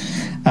Free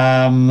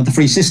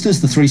Sisters,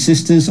 the Three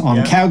Sisters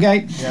on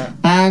Cowgate,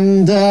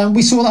 and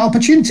we saw that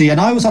opportunity. And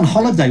I was on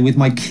holiday with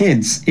my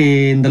kids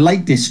in the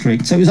Lake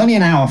District, so it was only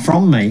an hour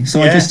from me.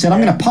 So I just said,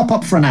 I'm going to pop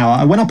up for an hour.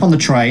 I went up on the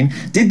train,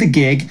 did the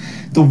gig.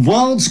 The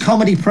world's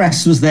comedy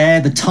press was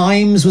there. The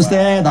Times was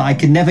there, that I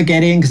could never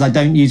get in because I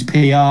don't use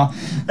PR.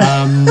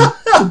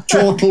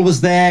 Chortle was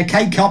there.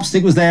 Kate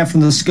Copstick was there from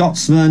The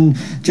Scotsman.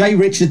 Jay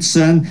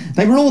Richardson.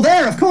 They were all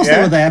there. Of course they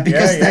were there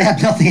because they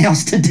had nothing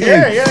else to do.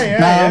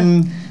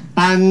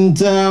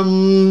 And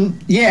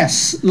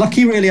yes,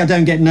 lucky really I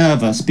don't get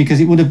nervous,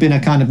 because it would have been a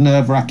kind of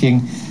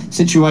nerve-wracking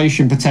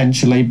situation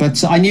potentially.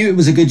 But I knew it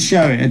was a good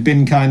show. It had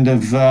been kind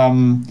of...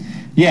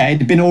 it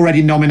had been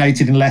already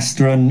nominated in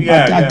Leicester, and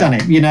I'd done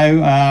it,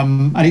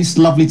 and it's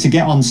lovely to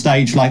get on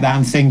stage like that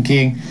and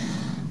thinking,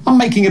 I'm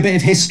making a bit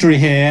of history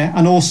here,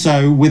 and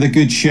also with a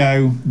good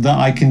show that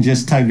I can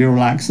just totally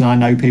relax and I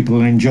know people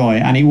will enjoy.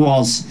 And it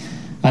was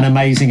an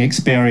amazing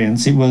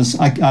experience. It was.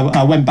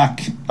 I went back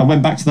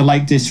to the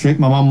Lake District.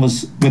 My mum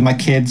was with my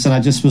kids, and I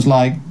just was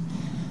like,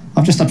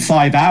 I've just had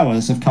 5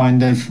 hours of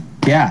kind of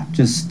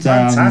just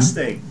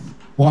fantastic.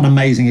 What an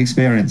amazing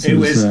experience! It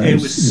was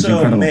so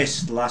incredible.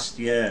 missed last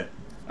year.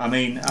 I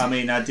mean,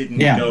 I didn't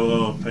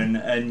go up,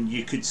 and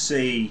you could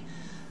see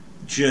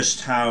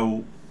just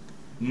how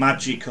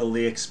magical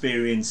the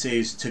experience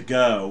is to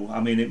go. I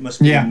mean, it must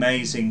be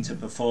amazing to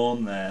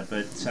perform there.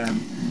 But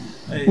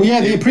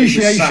the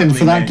appreciation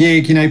for that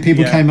gig.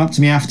 People came up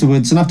to me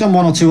afterwards, and I've done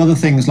one or two other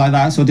things like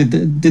that. So I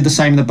did the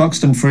same in the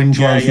Buxton Fringe,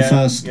 where I was the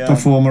first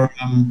performer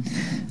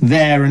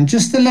there, and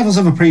just the levels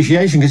of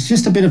appreciation. Because it's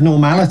just a bit of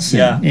normality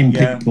in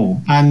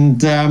people,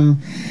 and.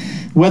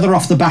 Whether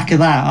off the back of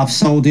that, I've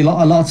sold a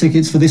lot of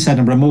tickets for this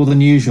Edinburgh, more than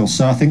usual.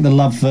 So I think the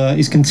love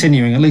is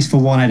continuing, at least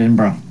for one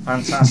Edinburgh.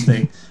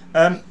 Fantastic.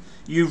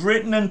 You've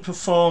written and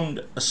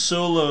performed a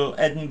solo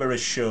Edinburgh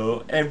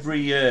show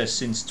every year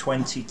since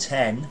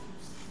 2010.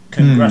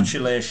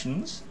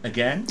 Congratulations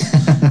again.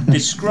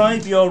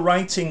 Describe your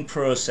writing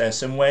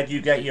process, and where do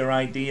you get your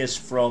ideas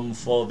from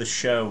for the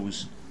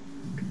shows?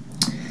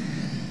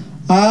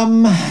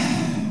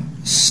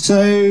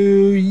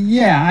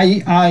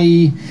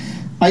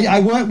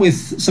 I work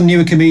with some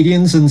newer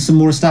comedians and some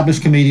more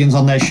established comedians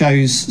on their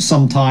shows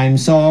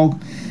sometimes. So I'll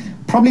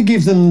probably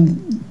give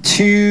them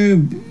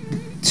two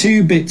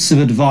bits of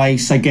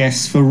advice, I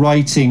guess, for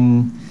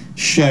writing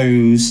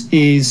shows.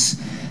 Is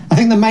I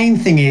think the main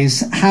thing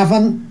is have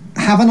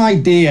an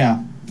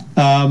idea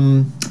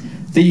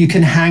that you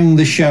can hang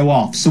the show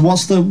off. So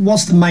what's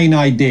the main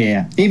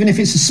idea? Even if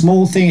it's a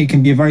small thing, it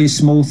can be a very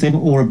small thing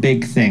or a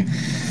big thing.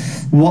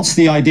 What's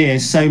the idea?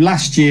 So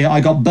last year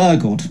I got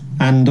burgled.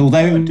 And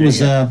although it was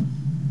a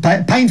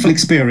painful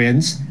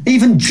experience,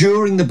 even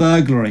during the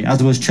burglary, as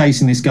I was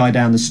chasing this guy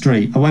down the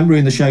street, I won't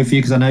ruin the show for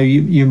you because I know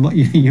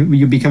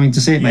you'll be coming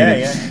to see it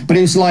maybe. But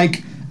it was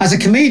like, as a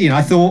comedian,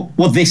 I thought,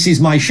 well, this is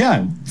my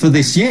show for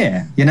this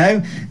year.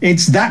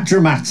 It's that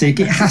dramatic.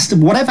 It has to,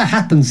 whatever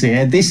happens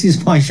here, this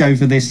is my show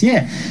for this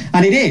year.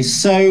 And it is.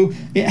 So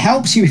it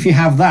helps you if you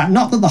have that.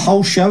 Not that the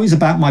whole show is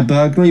about my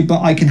burglary,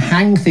 but I can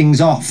hang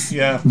things off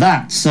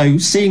that. So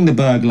seeing the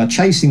burglar,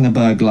 chasing the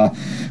burglar,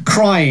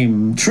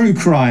 crime, true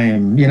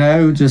crime,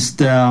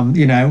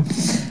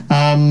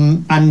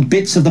 and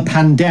bits of the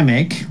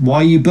pandemic. Why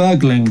are you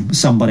burgling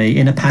somebody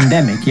in a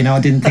pandemic? I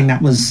didn't think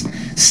that was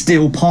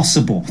still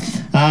possible.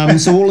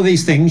 So all of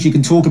these things, you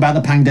can talk about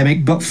the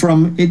pandemic, but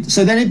from it,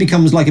 so then it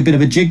becomes like a bit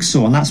of a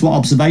jigsaw, and that's what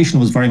Observation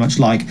was very much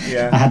like.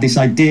 I had this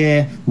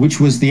idea, which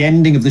was the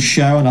ending of the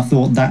show, and I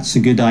thought that's a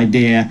good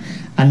idea,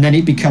 and then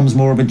it becomes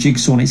more of a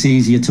jigsaw, and it's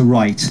easier to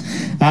write.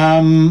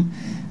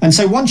 And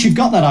so once you've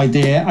got that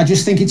idea, I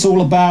just think it's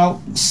all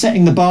about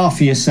setting the bar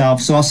for yourself.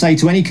 So I'll say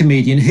to any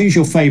comedian, who's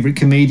your favourite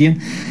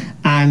comedian?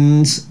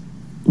 And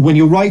when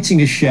you're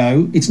writing a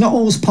show, it's not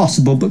always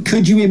possible, but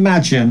could you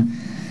imagine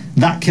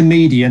that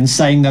comedian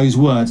saying those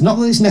words? Not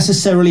that it's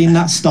necessarily in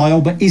that style,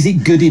 but is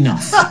it good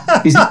enough?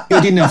 Is it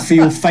good enough for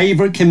your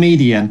favourite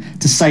comedian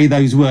to say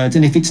those words?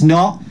 And if it's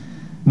not,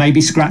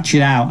 maybe scratch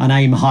it out and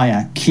aim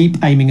higher.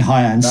 Keep aiming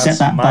higher and set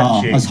that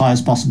bar as high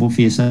as possible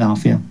for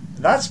yourself.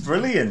 That's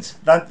brilliant.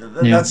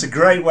 That's a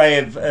great way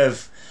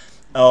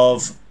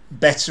of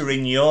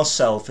bettering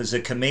yourself as a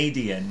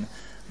comedian,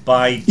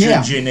 by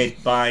judging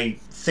it by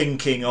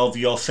thinking of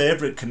your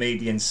favourite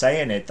comedian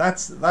saying it.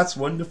 That's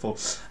wonderful.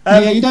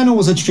 You don't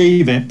always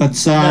achieve it, but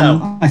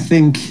No. I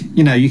think,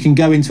 you can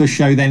go into a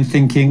show then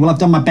thinking, well, I've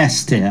done my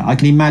best here. I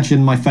can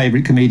imagine my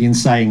favourite comedian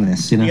saying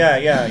this,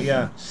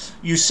 Yeah.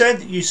 You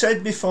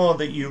said before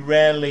that you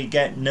rarely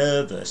get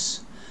nervous.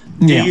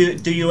 Do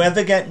you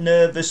ever get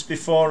nervous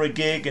before a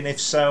gig, and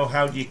if so,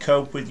 how do you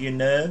cope with your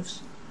nerves?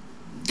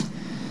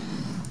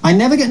 I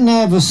never get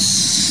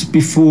nervous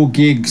before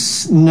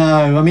gigs.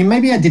 No, I mean,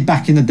 maybe I did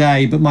back in the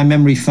day, but my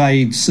memory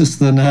fades as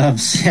the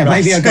nerves. Yeah,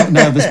 Right. maybe I got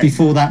nervous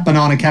before that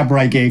Banana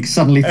Cabaret gig,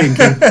 suddenly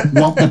thinking,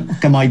 what the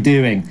fuck am I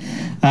doing?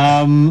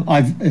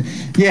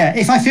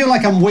 If I feel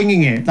like I'm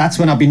winging it, that's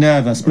when I'd be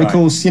nervous. But of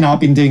course, I've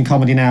been doing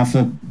comedy now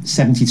for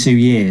 72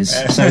 years.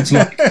 So it's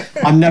like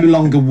I'm no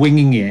longer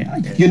winging it.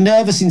 You're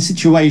nervous in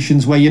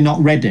situations where you're not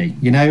ready.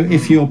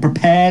 If you're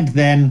prepared,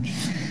 then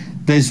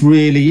there's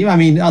really,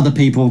 other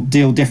people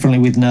deal differently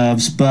with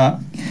nerves,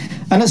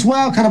 and as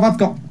well, kind of, I've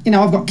got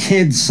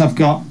kids, I've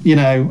got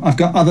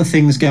other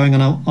things going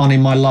on in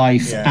my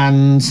life,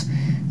 and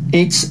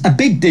it's a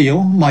big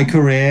deal, my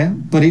career,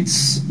 but if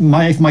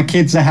my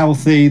kids are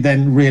healthy,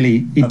 then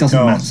really it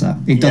doesn't matter.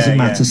 It doesn't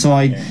matter. So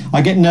I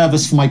get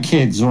nervous for my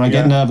kids, or I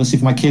get nervous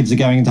if my kids are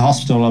going into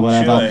hospital or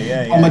whatever.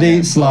 Comedy,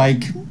 it's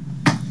like,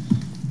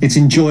 it's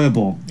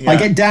enjoyable. I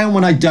get down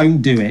when I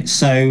don't do it.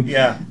 So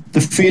the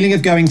feeling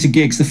of going to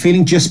gigs, the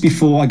feeling just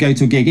before I go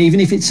to a gig,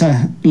 even if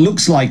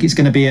looks like it's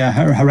going to be a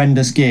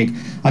horrendous gig,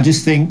 I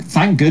just think,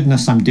 thank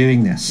goodness I'm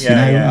doing this,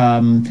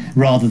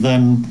 rather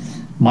than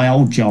my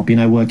old job,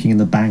 working in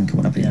the bank or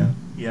whatever.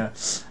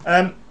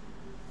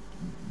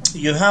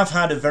 You have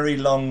had a very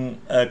long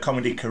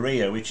comedy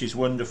career, which is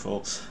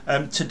wonderful.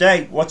 To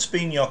date, what's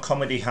been your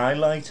comedy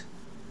highlight?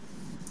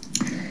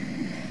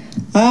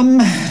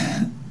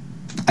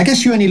 I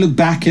guess you only look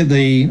back at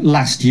the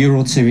last year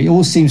or two. It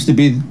all seems to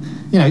be,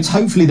 it's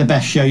hopefully the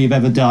best show you've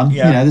ever done.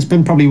 There's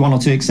been probably one or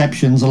two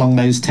exceptions along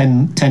those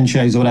 10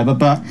 shows or whatever,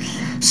 but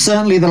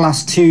certainly the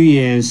last 2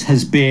 years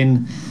has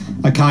been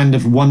a kind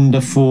of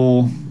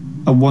wonderful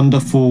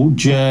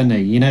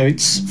journey.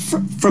 It's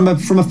from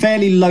a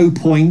fairly low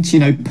point,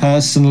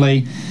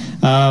 personally.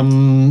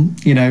 One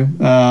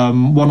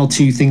or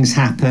two things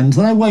happened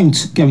that I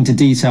won't go into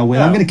detail with.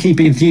 I'm going to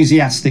keep it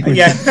enthusiastic,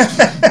 Richard.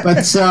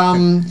 But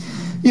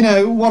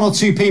one or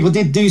two people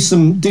did do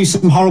some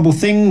horrible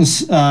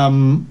things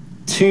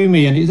to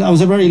me, and I was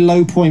a very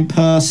low point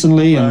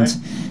personally. Right.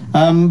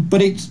 And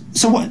it's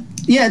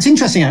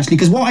interesting actually,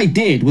 because what I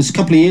did was a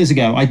couple of years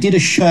ago, I did a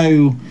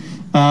show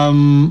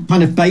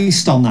kind of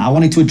based on that. I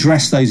wanted to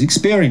address those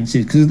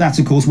experiences, because that's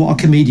of course what a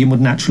comedian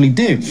would naturally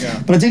do.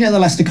 But I did it at the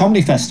Leicester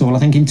Comedy Festival, I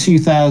think in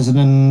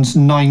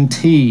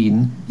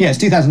 2019. It's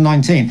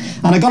 2019,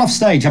 and I got off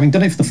stage having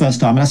done it for the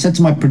first time, and I said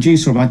to my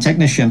producer or my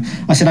technician,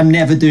 I said, I'm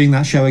never doing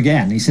that show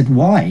again. He said,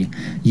 why?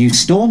 You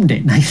stormed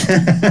it,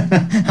 Nathan.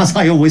 As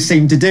I always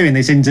seem to do in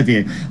this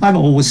interview. I'm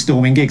always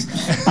storming gigs.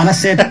 And I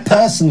said,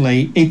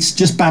 personally, it's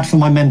just bad for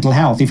my mental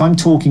health if I'm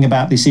talking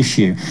about this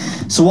issue.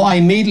 So what I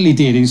immediately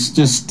did is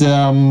just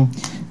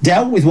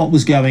dealt with what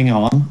was going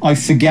on. I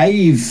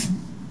forgave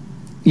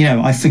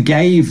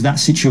that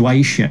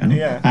situation.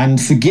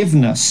 And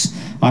forgiveness,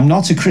 I'm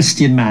not a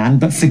Christian man,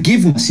 but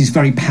forgiveness is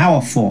very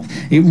powerful.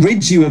 It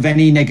rids you of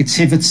any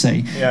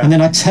negativity. And then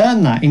I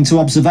turn that into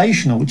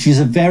Observational, which is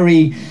a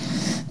very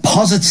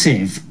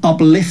positive,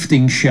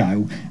 uplifting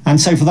show. And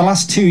so for the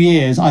last 2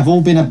 years, I've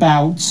all been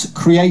about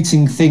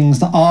creating things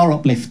that are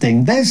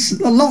uplifting.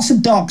 There's lots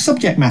of dark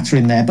subject matter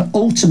in there, but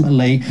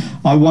ultimately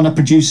I want to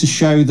produce a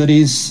show that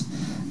is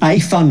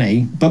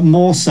funny, but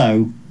more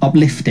so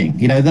uplifting.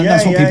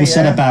 That's what people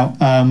said about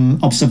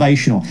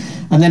Observational.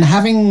 And then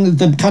having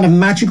the kind of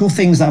magical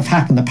things that have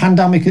happened. The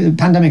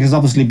pandemic has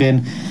obviously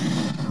been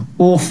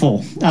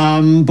awful,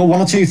 but one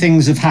or two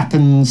things have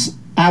happened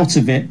out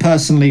of it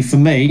personally for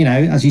me.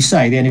 As you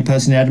say, the only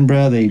person in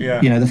Edinburgh,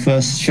 the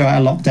first show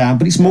out of lockdown,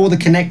 but it's more the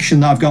connection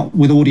that I've got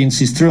with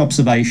audiences through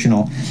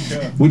Observational,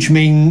 which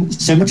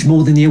means so much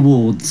more than the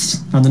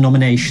awards and the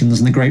nominations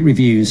and the great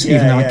reviews,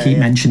 even though I keep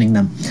mentioning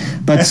them.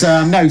 But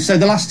so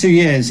the last 2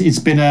 years has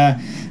been a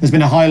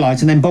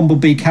highlight, and then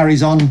Bumblebee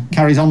carries on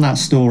that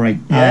story.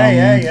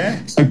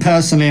 So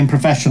personally and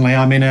professionally,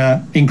 I'm in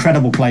an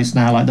incredible place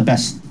now, like the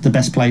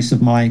best place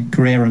of my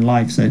career and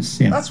life. So it's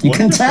That's you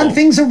can turn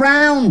things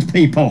around,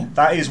 people.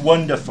 That is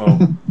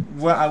wonderful.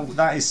 Wow,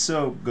 that is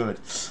so good.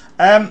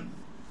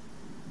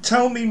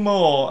 Tell me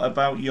more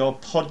about your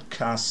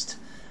podcast,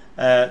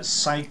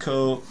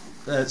 Psychomedy.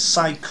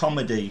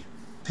 Psycomedy,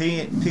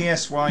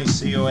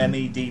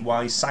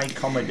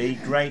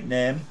 Psychomedy. Great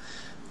name.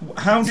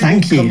 How did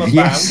it come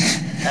about?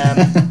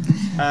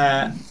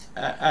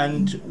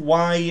 And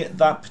why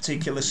that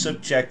particular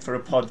subject for a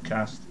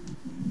podcast?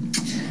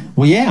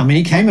 Well,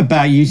 it came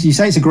about. You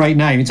say it's a great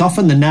name. It's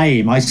often the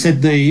name. I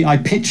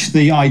pitched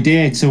the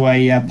idea to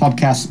a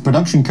podcast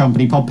production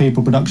company, Pod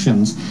People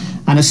Productions,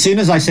 and as soon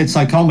as I said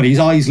Psychomedy, his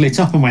eyes lit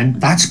up and went,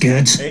 "That's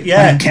good.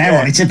 I don't care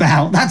what it's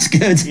about. That's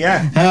good.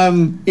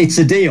 It's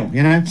a deal."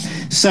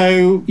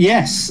 So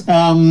yes.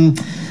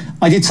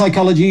 I did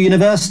psychology at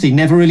university,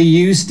 never really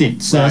used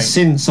it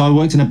since. I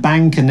worked in a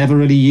bank and never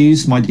really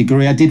used my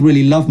degree. I did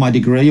really love my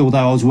degree,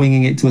 although I was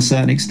winging it to a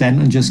certain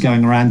extent and just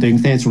going around doing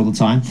theatre all the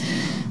time.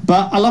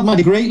 But I loved my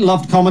degree,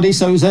 loved comedy,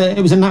 so it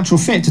was a natural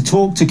fit to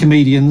talk to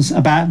comedians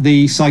about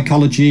the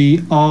psychology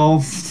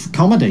of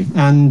comedy.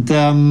 And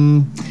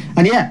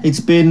yeah, it's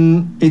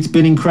been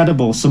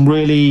incredible.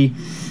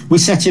 We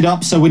set it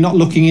up so we're not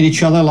looking at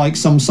each other like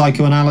some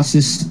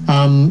psychoanalysis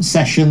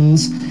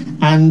sessions.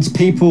 And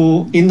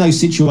people in those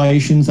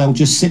situations, they'll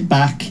just sit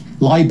back,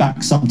 lie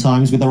back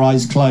sometimes with their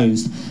eyes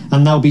closed,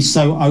 and they'll be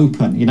so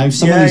open.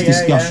 Some of these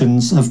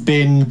discussions have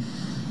been,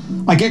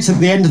 I get to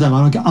the end of them,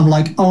 I'm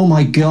like, oh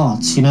my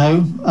God,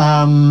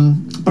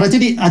 But I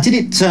did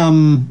it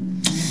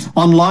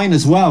online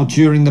as well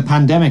during the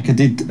pandemic. I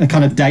did a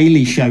kind of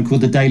daily show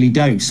called The Daily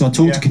Dose. So I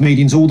talked to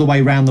comedians all the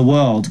way around the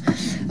world.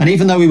 And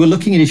even though we were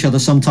looking at each other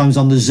sometimes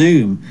on the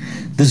Zoom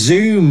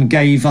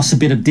gave us a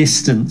bit of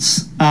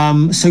distance.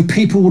 So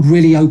people would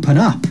really open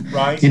up.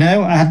 Right.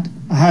 I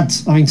had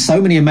so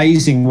many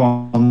amazing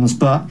ones,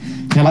 but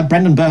like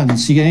Brendan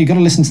Burns, you got to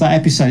listen to that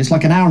episode. It's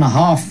like an hour and a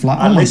half. Like,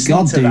 oh my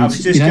God, dude! I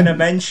was just going to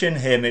mention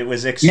him. It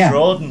was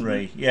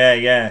extraordinary.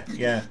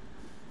 Yeah.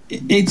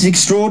 It's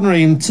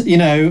extraordinary, and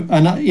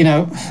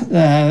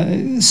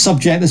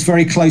subject that's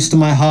very close to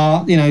my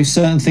heart.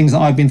 Certain things that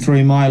I've been through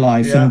in my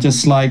life, and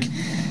just like,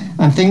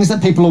 and things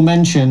that people all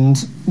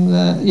mentioned.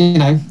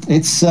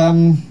 It's.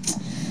 I'm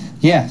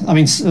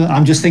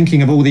just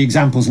thinking of all the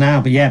examples now,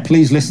 but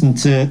please listen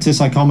to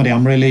Psychomedy.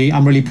 I'm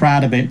really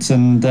proud of it,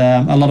 and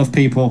a lot of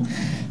people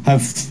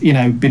have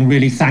been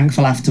really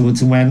thankful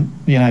afterwards and went,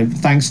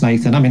 thanks,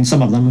 Nathan.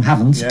 Some of them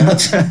haven't,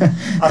 but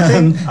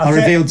I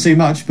revealed too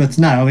much. But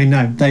no,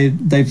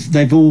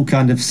 they've all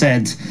kind of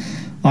said,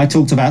 I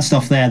talked about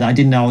stuff there that I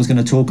didn't know I was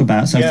going to talk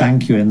about, so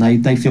thank you, and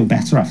they feel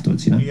better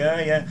afterwards.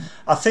 Yeah.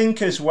 I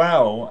think as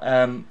well.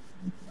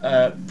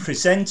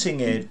 Presenting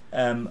it,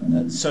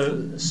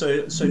 so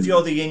if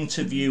you're the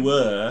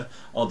interviewer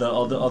or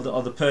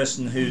the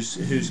person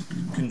who's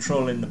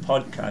controlling the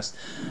podcast,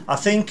 I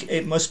think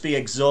it must be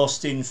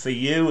exhausting for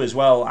you as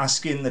well,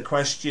 asking the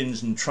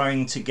questions and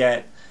trying to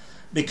get,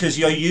 because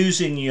you're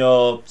using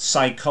your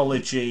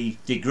psychology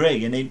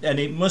degree, and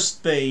it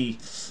must be.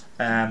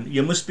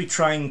 You must be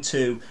trying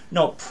to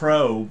not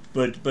probe,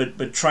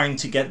 but trying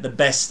to get the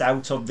best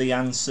out of the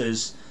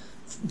answers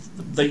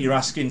that you're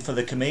asking for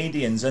the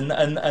comedians, and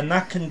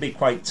that can be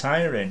quite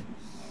tiring.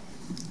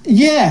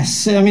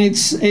 Yes,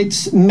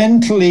 it's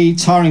mentally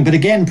tiring, but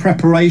again,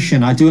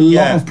 preparation. I do a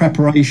lot of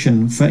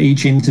preparation for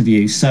each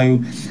interview, so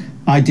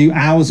I do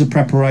hours of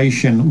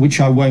preparation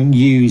which I won't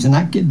use, and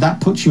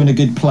that puts you in a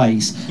good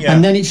place.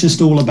 And then it's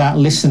just all about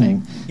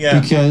listening,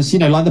 because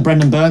like the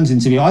Brendan Burns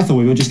interview, I thought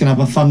we were just going to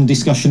have a fun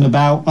discussion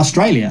about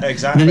Australia,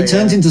 exactly, and then it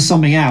turns into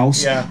something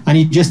else, and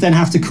you just then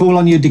have to call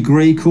on your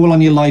degree, call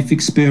on your life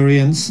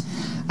experience,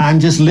 and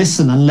just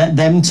listen and let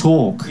them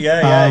talk.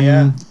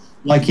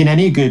 Like in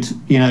any good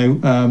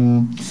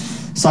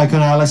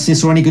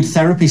psychoanalysis or any good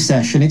therapy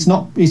session, it's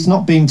not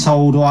being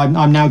told,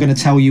 I'm now going to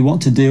tell you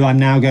what to do, I'm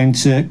now going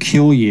to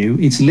cure you.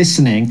 It's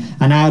listening,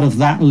 and out of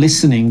that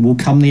listening will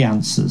come the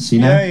answers.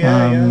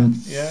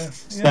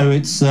 So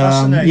it's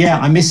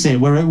I miss it.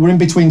 We're in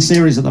between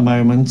series at the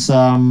moment.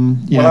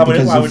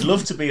 I would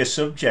love to be a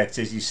subject,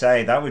 as you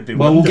say. That would be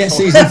wonderful. We'll get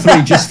season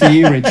 3 just for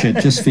you,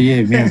 Richard. Just for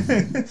you. Yeah.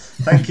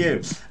 Thank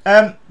you.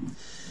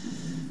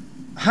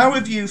 How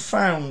have you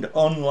found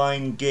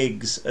online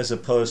gigs as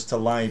opposed to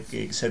live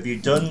gigs? Have you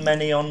done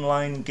many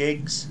online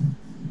gigs?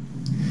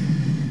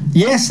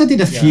 Yes, I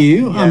did a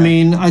few.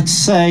 I'd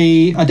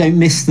say I don't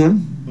miss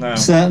them. No.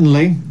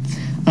 Certainly.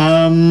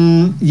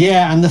 And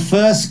the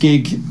first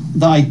gig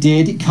that I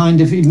did,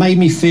 it made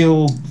me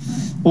feel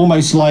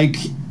almost like,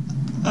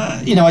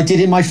 I did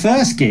in my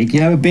first gig,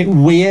 a bit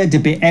weird, a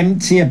bit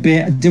empty, a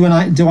bit, do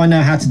I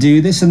know how to do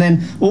this? And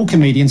then all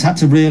comedians had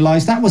to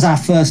realise that was our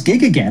first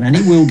gig again, and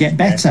it will get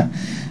better.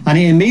 And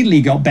it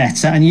immediately got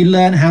better, and you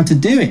learn how to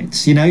do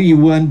it. You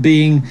weren't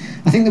being,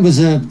 I think there was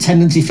a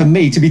tendency for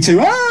me to be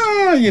too,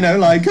 are you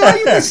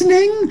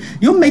listening?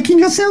 You're making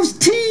yourselves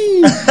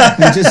tea.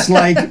 And just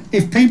like,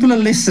 if people are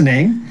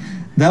listening,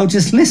 they'll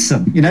just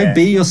listen,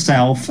 be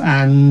yourself.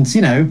 And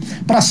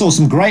but I saw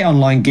some great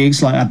online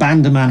gigs, like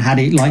Abanderman had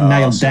it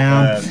nailed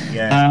down,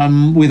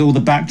 with all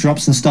the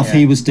backdrops and stuff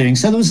he was doing.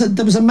 So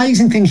there was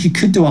amazing things you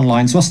could do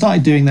online, so I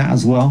started doing that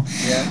as well.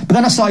 But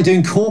then I started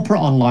doing corporate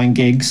online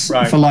gigs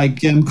for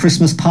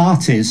Christmas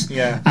parties,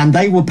 and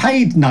they were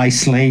paid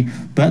nicely,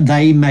 but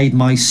they made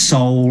my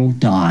soul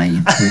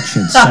die,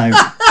 Richard. So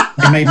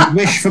they made me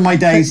wish for my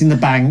days in the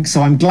bank,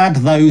 so I'm glad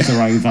those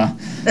are over.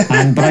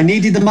 But I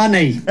needed the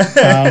money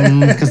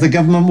because the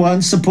government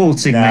weren't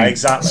supporting me.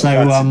 Exactly.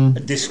 So that's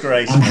a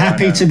disgrace. I'm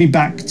happy to be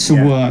back to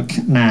work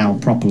now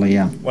properly.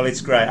 Well, it's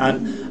great,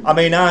 and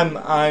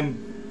I'm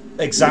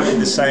exactly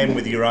the same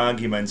with your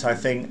argument. I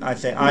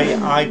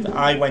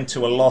went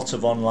to a lot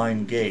of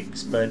online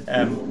gigs, but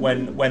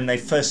when they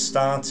first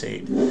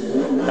started,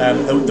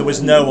 there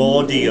was no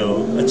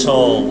audio at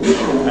all,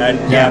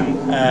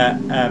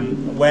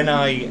 and when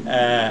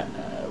I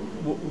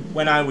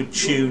when I would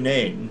tune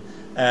in,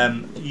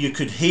 you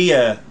could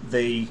hear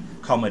the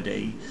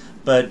comedy,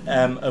 but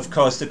of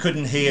course they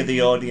couldn't hear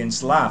the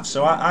audience laugh.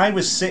 So I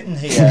was sitting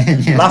here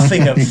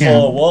laughing at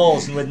four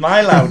walls, and with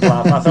my loud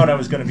laugh, I thought I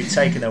was going to be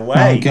taken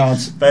away. Oh God,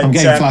 but, I'm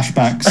getting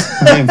flashbacks.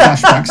 I'm getting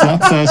flashbacks to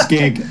that first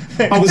gig.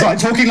 I was like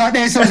talking like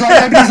this. I was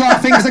like, nobody's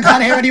laughing because I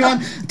can't hear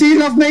anyone. Do you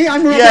love me?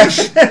 I'm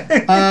rubbish.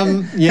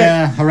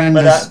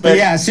 Horrendous. But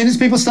yeah, as soon as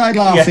people started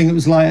laughing, it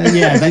was like,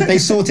 they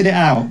sorted it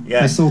out.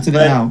 Yeah. They sorted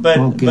it out.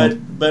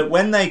 But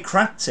when they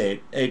cracked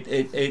it,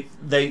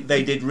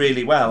 they did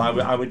really well.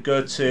 I would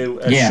go to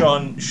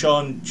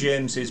Sean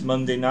James's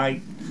Monday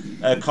night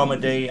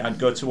comedy. I'd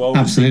go to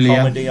Oversea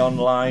Comedy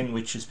Online,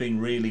 which has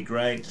been really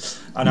great,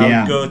 and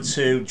I would go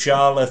to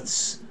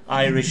Jarlath's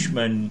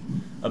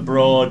Irishman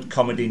Abroad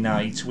comedy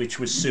night, which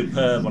was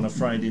superb on a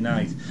Friday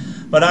night.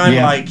 But I'm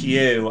like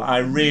you, I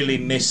really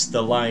miss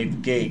the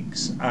live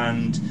gigs,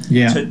 and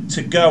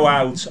to go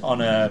out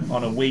on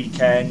a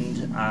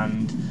weekend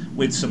and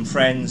with some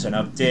friends and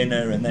have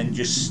dinner, and then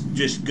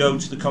just go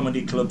to the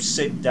comedy club,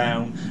 sit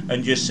down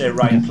and just say,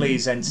 right,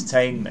 please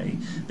entertain me,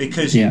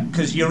 because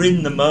you're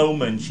in the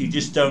moment, you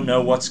just don't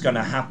know what's going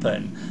to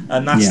happen,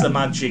 and that's the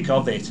magic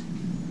of it.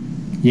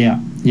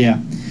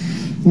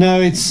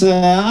 No, it's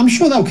I'm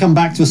sure they'll come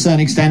back to a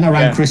certain extent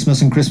around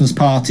Christmas and Christmas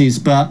parties,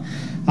 but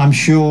I'm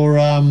sure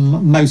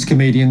most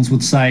comedians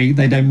would say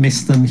they don't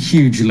miss them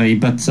hugely,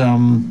 but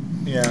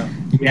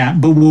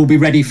but we'll be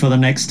ready for the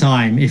next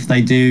time if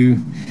they do.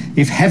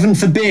 If heaven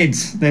forbid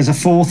there's a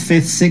 4th,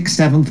 5th, 6th,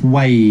 7th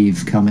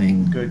wave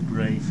coming. Good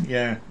grief,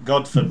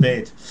 God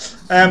forbid.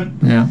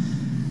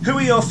 Who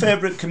are your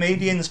favourite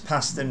comedians,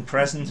 past and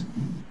present?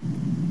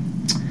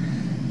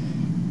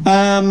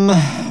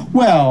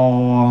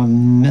 Well,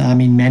 I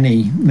mean,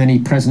 many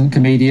present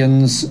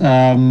comedians.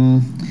 I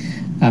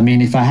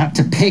mean, if I had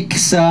to pick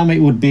some, it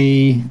would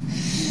be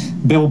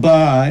Bill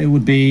Burr, it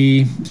would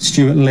be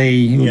Stuart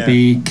Lee, it would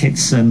be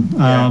Kitson.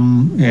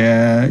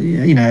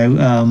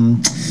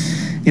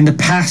 In the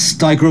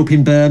past, I grew up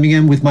in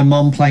Birmingham with my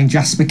mum playing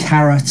Jasper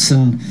Carrot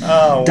and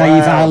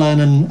Dave Allen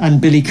and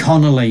Billy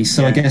Connolly.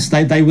 So I guess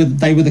they were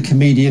the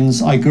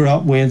comedians I grew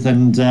up with,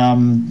 and I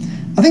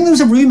think there was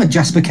a rumour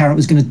Jasper Carrot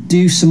was going to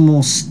do some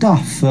more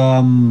stuff.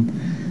 And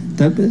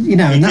that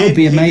would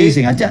be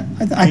amazing. I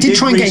did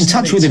try and get in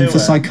touch with him for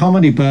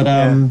Psychomedy, but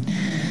and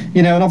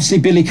obviously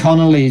Billy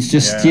Connolly is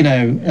just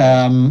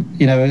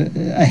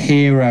a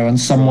hero and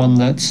someone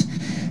that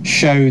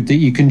showed that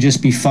you can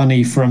just be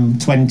funny from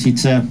 20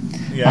 to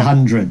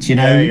 100,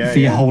 for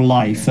your whole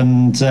life,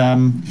 and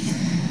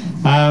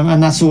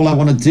that's all I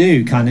want to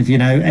do, kind of,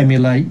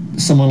 emulate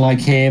someone like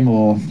him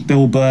or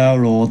Bill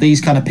Burr or these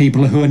kind of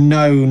people who are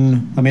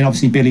known. I mean,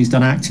 obviously Billy's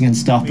done acting and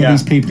stuff, but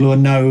these people who are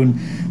known,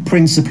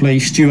 principally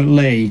Stuart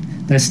Lee,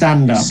 they're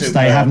stand-ups.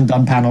 They haven't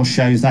done panel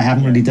shows. They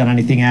haven't really done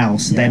anything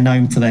else. They're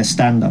known for their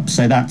stand-ups.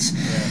 So that's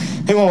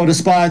who I would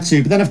aspire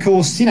to. But then, of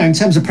course, in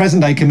terms of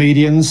present-day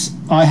comedians,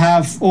 I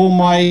have all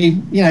my,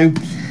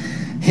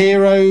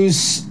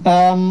 heroes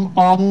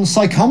on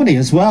Psychomedy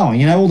as well.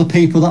 All the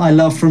people that I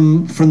love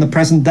from the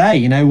present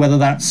day, whether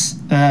that's,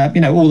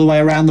 all the way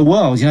around the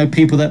world,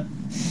 people that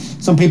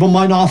some people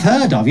might not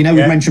have heard of. We've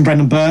mentioned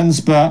Brendan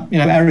Burns, but,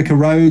 Erica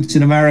Rhodes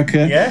in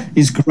America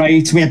is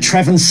great. We had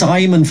Trevor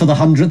Simon for the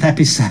 100th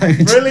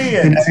episode.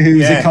 Brilliant.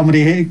 Who's a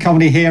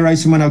comedy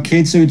heroes from when I was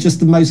kids, who are just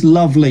the most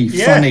lovely,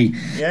 funny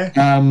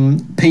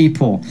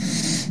people.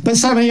 But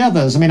so many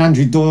others. I mean,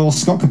 Andrew Doyle,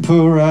 Scott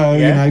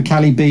Capurro,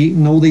 Callie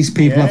Beaton, all these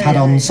people I've had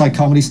on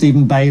Psychomedy,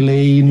 Stephen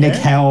Bailey, Nick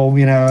Hell,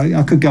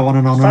 I could go on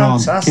and on and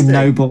on. Kim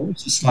Noble,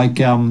 it's just like,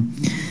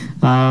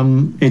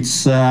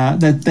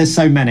 there's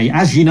so many.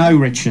 As you know,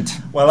 Richard,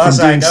 well, as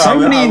I know, so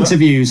many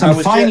interviews,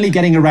 I'm finally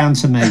getting around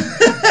to me.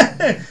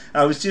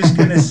 I was just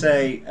going to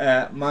say,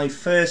 my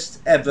first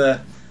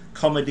ever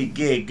comedy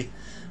gig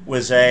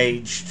was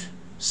aged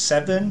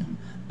 7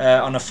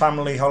 on a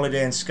family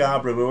holiday in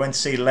Scarborough. We went to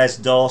see Les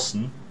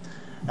Dawson.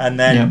 And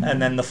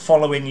then the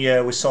following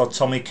year we saw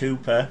Tommy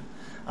Cooper,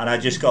 and I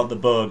just got the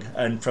bug.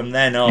 And from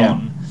then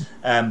on,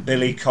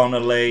 Billy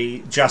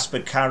Connolly,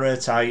 Jasper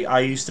Carrot. I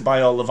used to buy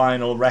all the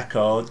vinyl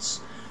records.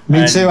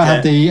 Me too. I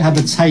had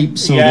the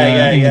tapes in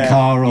the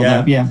car.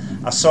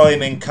 I saw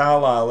him in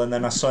Carlisle, and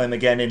then I saw him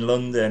again in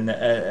London,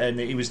 and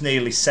he was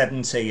nearly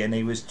 70, and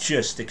he was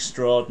just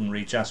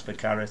extraordinary, Jasper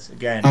Carrot,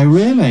 again. Oh,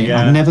 really?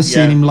 Yeah, I've never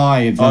seen him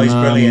live. Oh, he's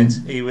brilliant.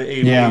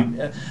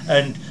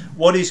 And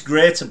what is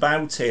great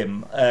about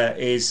him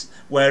is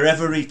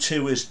wherever he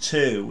tours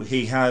to,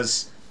 he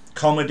has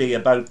comedy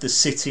about the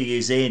city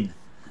he's in.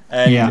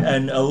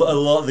 And a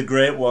lot of the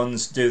great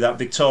ones do that.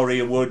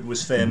 Victoria Wood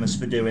was famous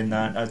for doing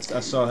that. I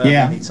saw her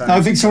many times. Oh,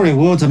 Victoria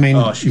Wood. I mean,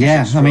 I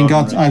mean,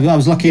 God, I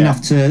was lucky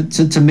enough to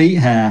meet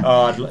her.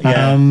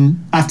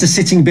 After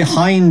sitting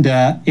behind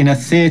her in a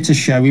theatre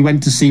show, we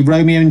went to see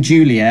Romeo and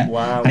Juliet,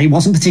 and it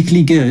wasn't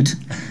particularly good.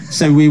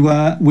 So we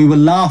were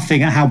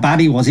laughing at how bad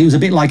it was. It was a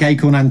bit like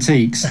Acorn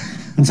Antiques.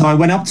 And so I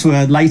went up to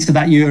her later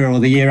that year or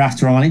the year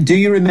after. I went, "Do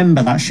you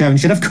remember that show?" And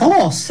she said, "Of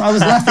course." I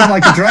was laughing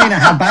like a drain at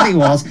how bad it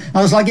was.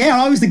 I was like,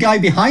 "Yeah, I was the guy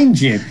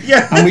behind you."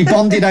 Yeah. And we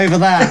bonded over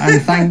that.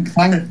 And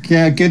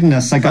thank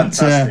goodness I got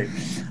to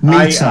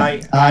meet her.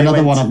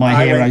 Another one of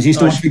my heroes. Used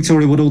to watch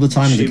Victoria Wood all the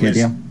time as a kid.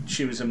 Yeah,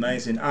 she was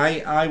amazing.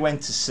 I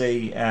went to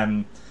see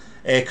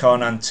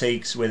Acorn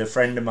Antiques with a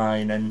friend of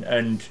mine,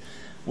 and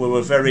we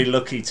were very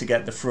lucky to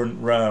get the front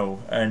row.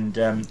 And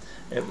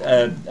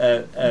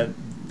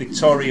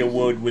Victoria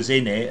Wood was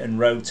in it and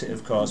wrote it,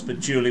 of course,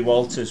 but Julie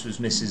Walters was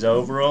Mrs.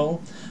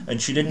 Overall,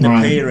 and she didn't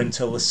appear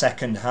until the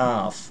second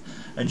half.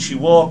 And she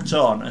walked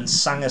on and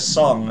sang a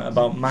song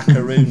about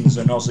macaroons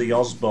and Ozzy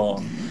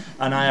Osbourne,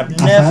 and I have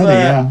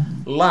never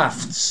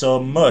laughed so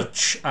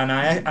much. And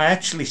I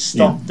actually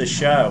stopped the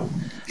show,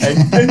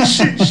 and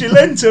she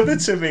leant over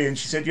to me and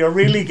she said, "You're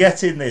really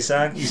getting this,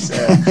 aren't you,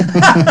 sir?"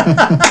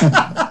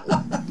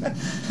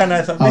 And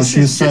I thought, this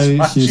is just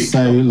magical. She's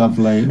so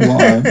lovely.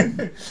 What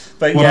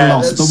a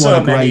loss, but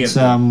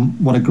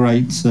what a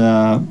great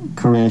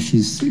career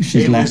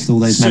she's left. All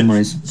those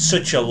memories.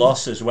 Such a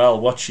loss as well.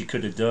 What she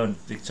could have done,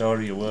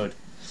 Victoria Wood.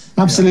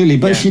 Absolutely,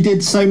 but she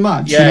did so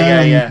much. You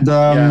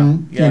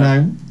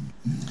know.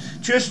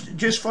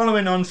 Just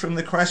following on from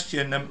the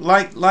question,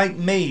 like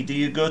me, do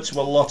you go to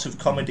a lot of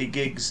comedy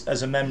gigs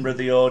as a member of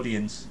the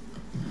audience?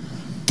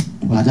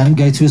 Well, I don't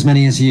go to as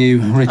many as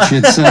you,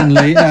 Richard.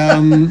 Certainly.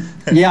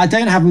 I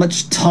don't have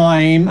much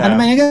time, and I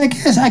mean,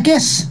 I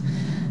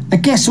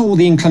guess all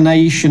the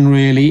inclination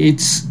really.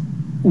 It's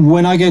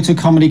when I go to a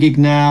comedy gig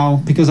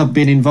now, because I've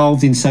been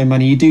involved in so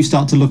many. You do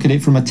start to look at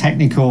it from a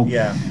technical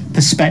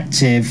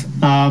perspective.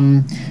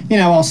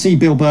 I'll see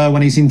Bill Burr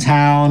when he's in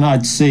town. I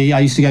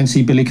used to go and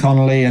see Billy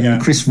Connolly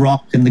and Chris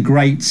Rock and the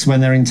greats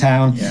when they're in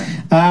town.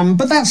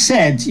 But that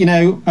said,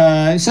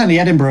 certainly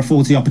Edinburgh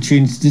affords the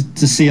opportunity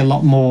to see a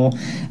lot more,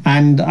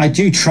 and I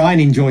do try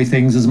and enjoy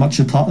things as much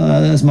as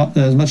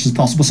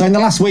possible. So in the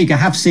last week, I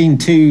have seen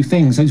 2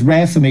 things. So it's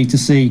rare for me to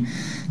see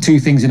 2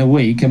 things in a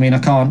week. I mean, I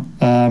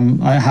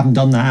haven't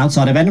done that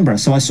outside of Edinburgh.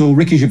 So I saw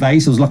Ricky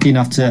Gervais. I was lucky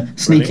enough to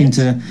sneak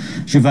into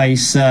Gervais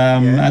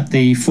at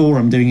the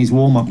Forum doing his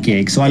warm-up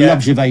gig. So I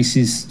love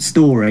Gervais's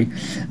story.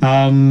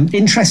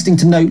 Interesting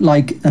to note,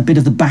 like, a bit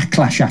of the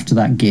backlash after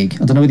that gig.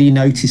 I don't know whether you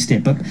noticed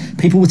it, but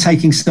people were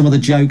taking some of the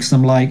jokes.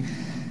 And I'm like,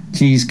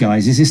 geez,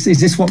 guys, is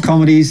this what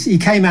comedy is? He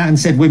came out and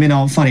said women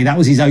aren't funny. That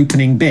was his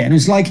opening bit. And it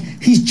was like,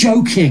 he's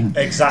joking.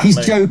 Exactly.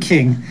 He's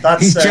joking.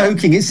 He's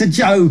joking. It's a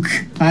joke.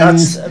 And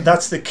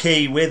that's the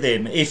key with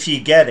him. If you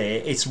get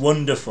it, it's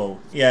wonderful.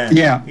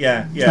 Yeah.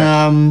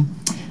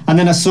 And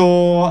then I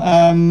saw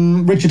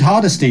Richard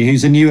Hardesty,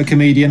 who's a newer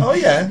comedian. Oh,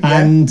 yeah.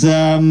 And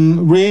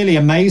really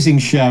amazing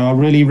show. I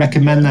really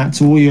recommend that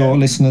to all your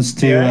listeners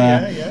to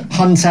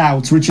hunt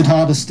out. Richard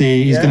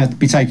Hardesty is going to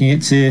be taking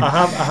it to I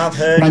have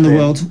heard around the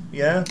world.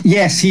 Yeah.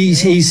 Yes,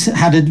 he's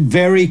had a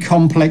very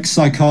complex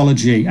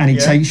psychology, and he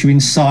takes you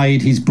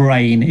inside his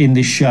brain in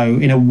this show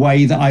in a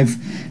way that I've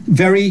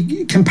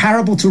very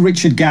comparable to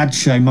Richard Gadd's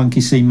show,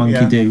 Monkey See,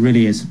 Monkey Do.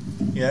 Really is.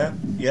 Yeah.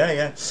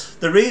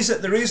 The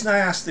reason I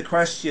asked the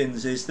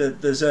questions is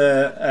that there's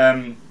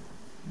a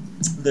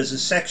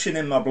section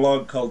in my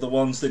blog called "The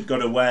Ones That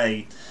Got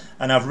Away,"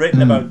 and I've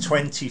written about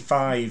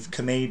 25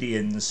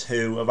 comedians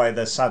who have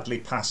either sadly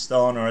passed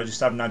on or I just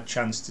haven't had a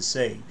chance to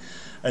see.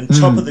 And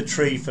top of the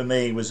tree for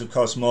me was, of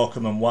course,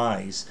 Morecambe and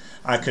Wise.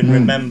 I can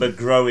remember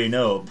growing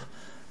up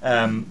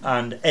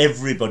and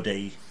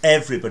everybody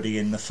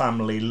in the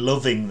family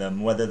loving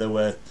them, whether they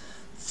were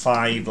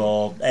 5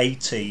 or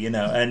 80, and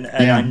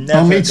I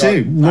never. Me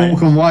too.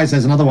 Morecambe Wise,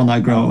 there's another one that I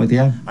grew up with.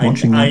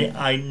 Watching them.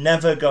 I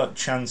never got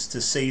chance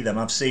to see them.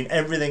 I've seen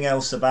everything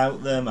else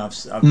about them. I've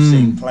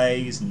seen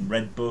plays and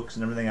read books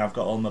and everything. I've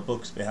got all my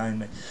books behind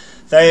me.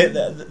 They're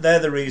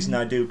the reason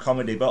I do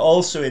comedy. But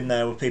also in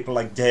there were people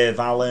like Dave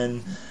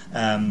Allen,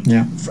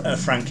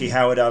 Frankie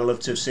Howard. I'd love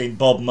to have seen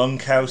Bob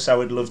Monkhouse. I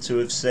would love to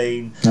have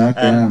seen.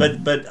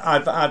 But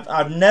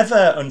I've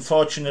never,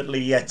 unfortunately,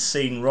 yet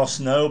seen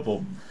Ross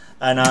Noble.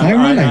 And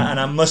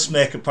I must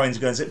make a point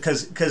of going,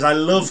 because I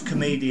love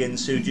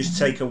comedians who just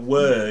take a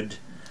word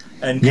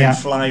and can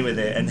fly with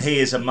it, and he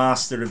is a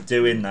master of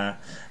doing that.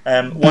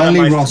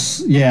 Early Ross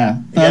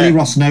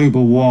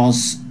Noble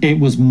was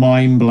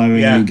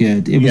mind-blowingly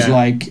good.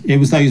 It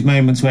was those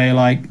moments where,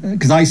 like,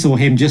 because I saw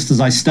him just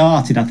as I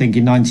started, I think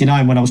in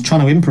 '99 when I was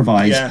trying to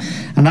improvise,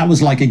 and that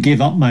was like a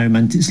give-up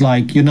moment. It's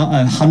like, you're not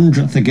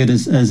 100th as good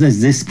as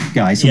this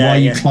guy, so why are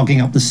you clogging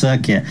up the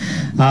circuit?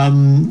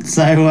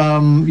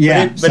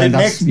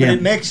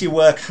 It makes you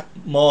work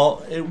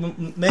more. It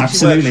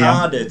makes you work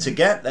harder to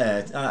get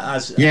there.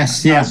 As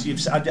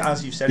you've said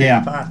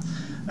in the past.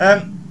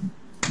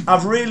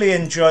 I've really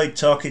enjoyed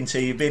talking to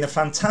you. You've been a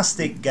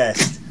fantastic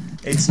guest.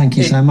 Thank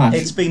you so much.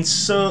 It's been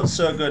so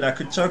good. I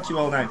could talk to you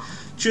all night.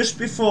 Just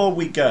before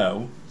we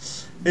go,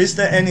 is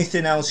there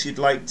anything else you'd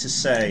like to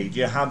say? Do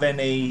you have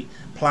any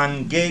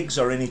planned gigs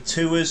or any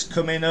tours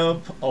coming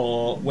up,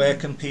 or where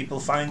can people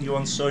find you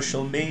on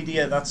social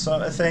media, that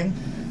sort of thing?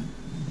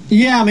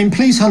 Yeah, I mean,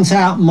 please hunt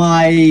out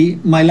my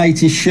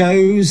latest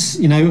shows.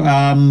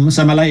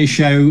 So my latest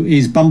show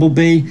is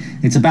Bumblebee.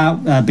 It's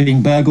about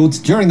being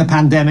burgled during the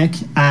pandemic,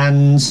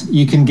 and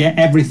you can get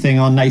everything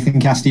on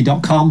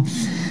nathancassidy.com.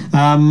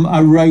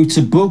 I wrote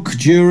a book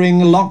during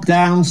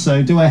lockdown,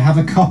 so do I have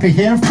a copy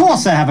here? Of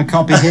course I have a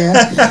copy here.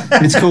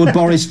 It's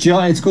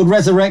called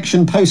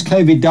Resurrection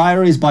Post-COVID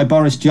Diaries by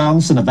Boris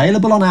Johnson,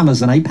 available on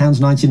Amazon,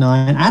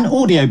 £8.99, and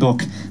audiobook,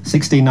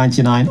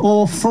 £16.99,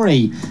 or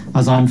free,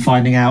 as I'm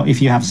finding out,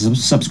 if you have a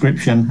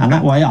subscription, and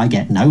that way I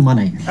get no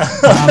money,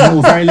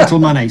 or very little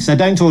money, so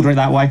don't order it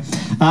that way.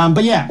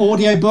 But yeah,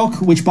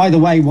 audiobook, which by the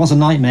way was a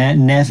nightmare.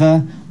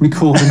 Never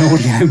record an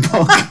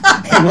audiobook.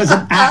 It was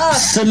an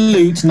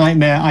absolute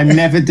nightmare. I'm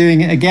never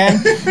doing it again.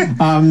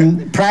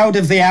 Proud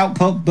of the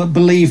output, but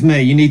believe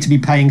me, you need to be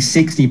paying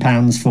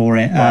 £60 for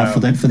it, wow, for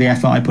the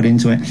effort I put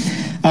into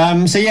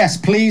it. So yes,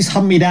 please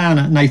hunt me down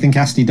at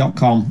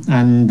nathancassidy.com,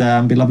 and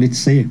it'd be lovely to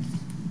see you.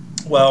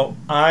 Well,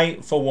 I,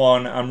 for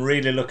one, I'm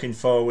really looking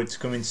forward to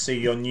coming to see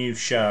your new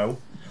show.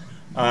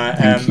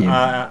 Thank you.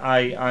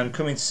 I'm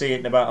coming to see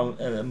it in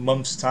about a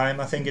month's time,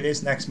 I think it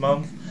is, next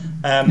month.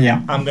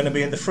 Yeah. I'm going to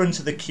be at the front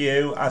of the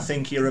queue. I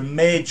think you're a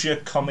major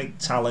comic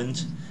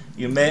talent.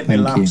 You make me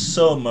Thank laugh you.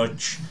 so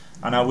much,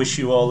 and I wish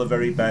you all the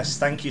very best.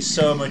 Thank you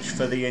so much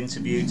for the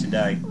interview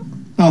today.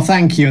 Oh,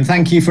 thank you, and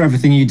thank you for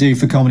everything you do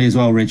for comedy as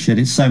well, Richard.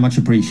 It's so much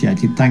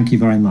appreciated. Thank you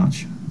very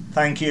much.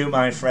 Thank you,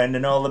 my friend,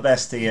 and all the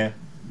best to you.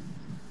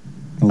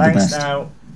 All Thanks the best. now.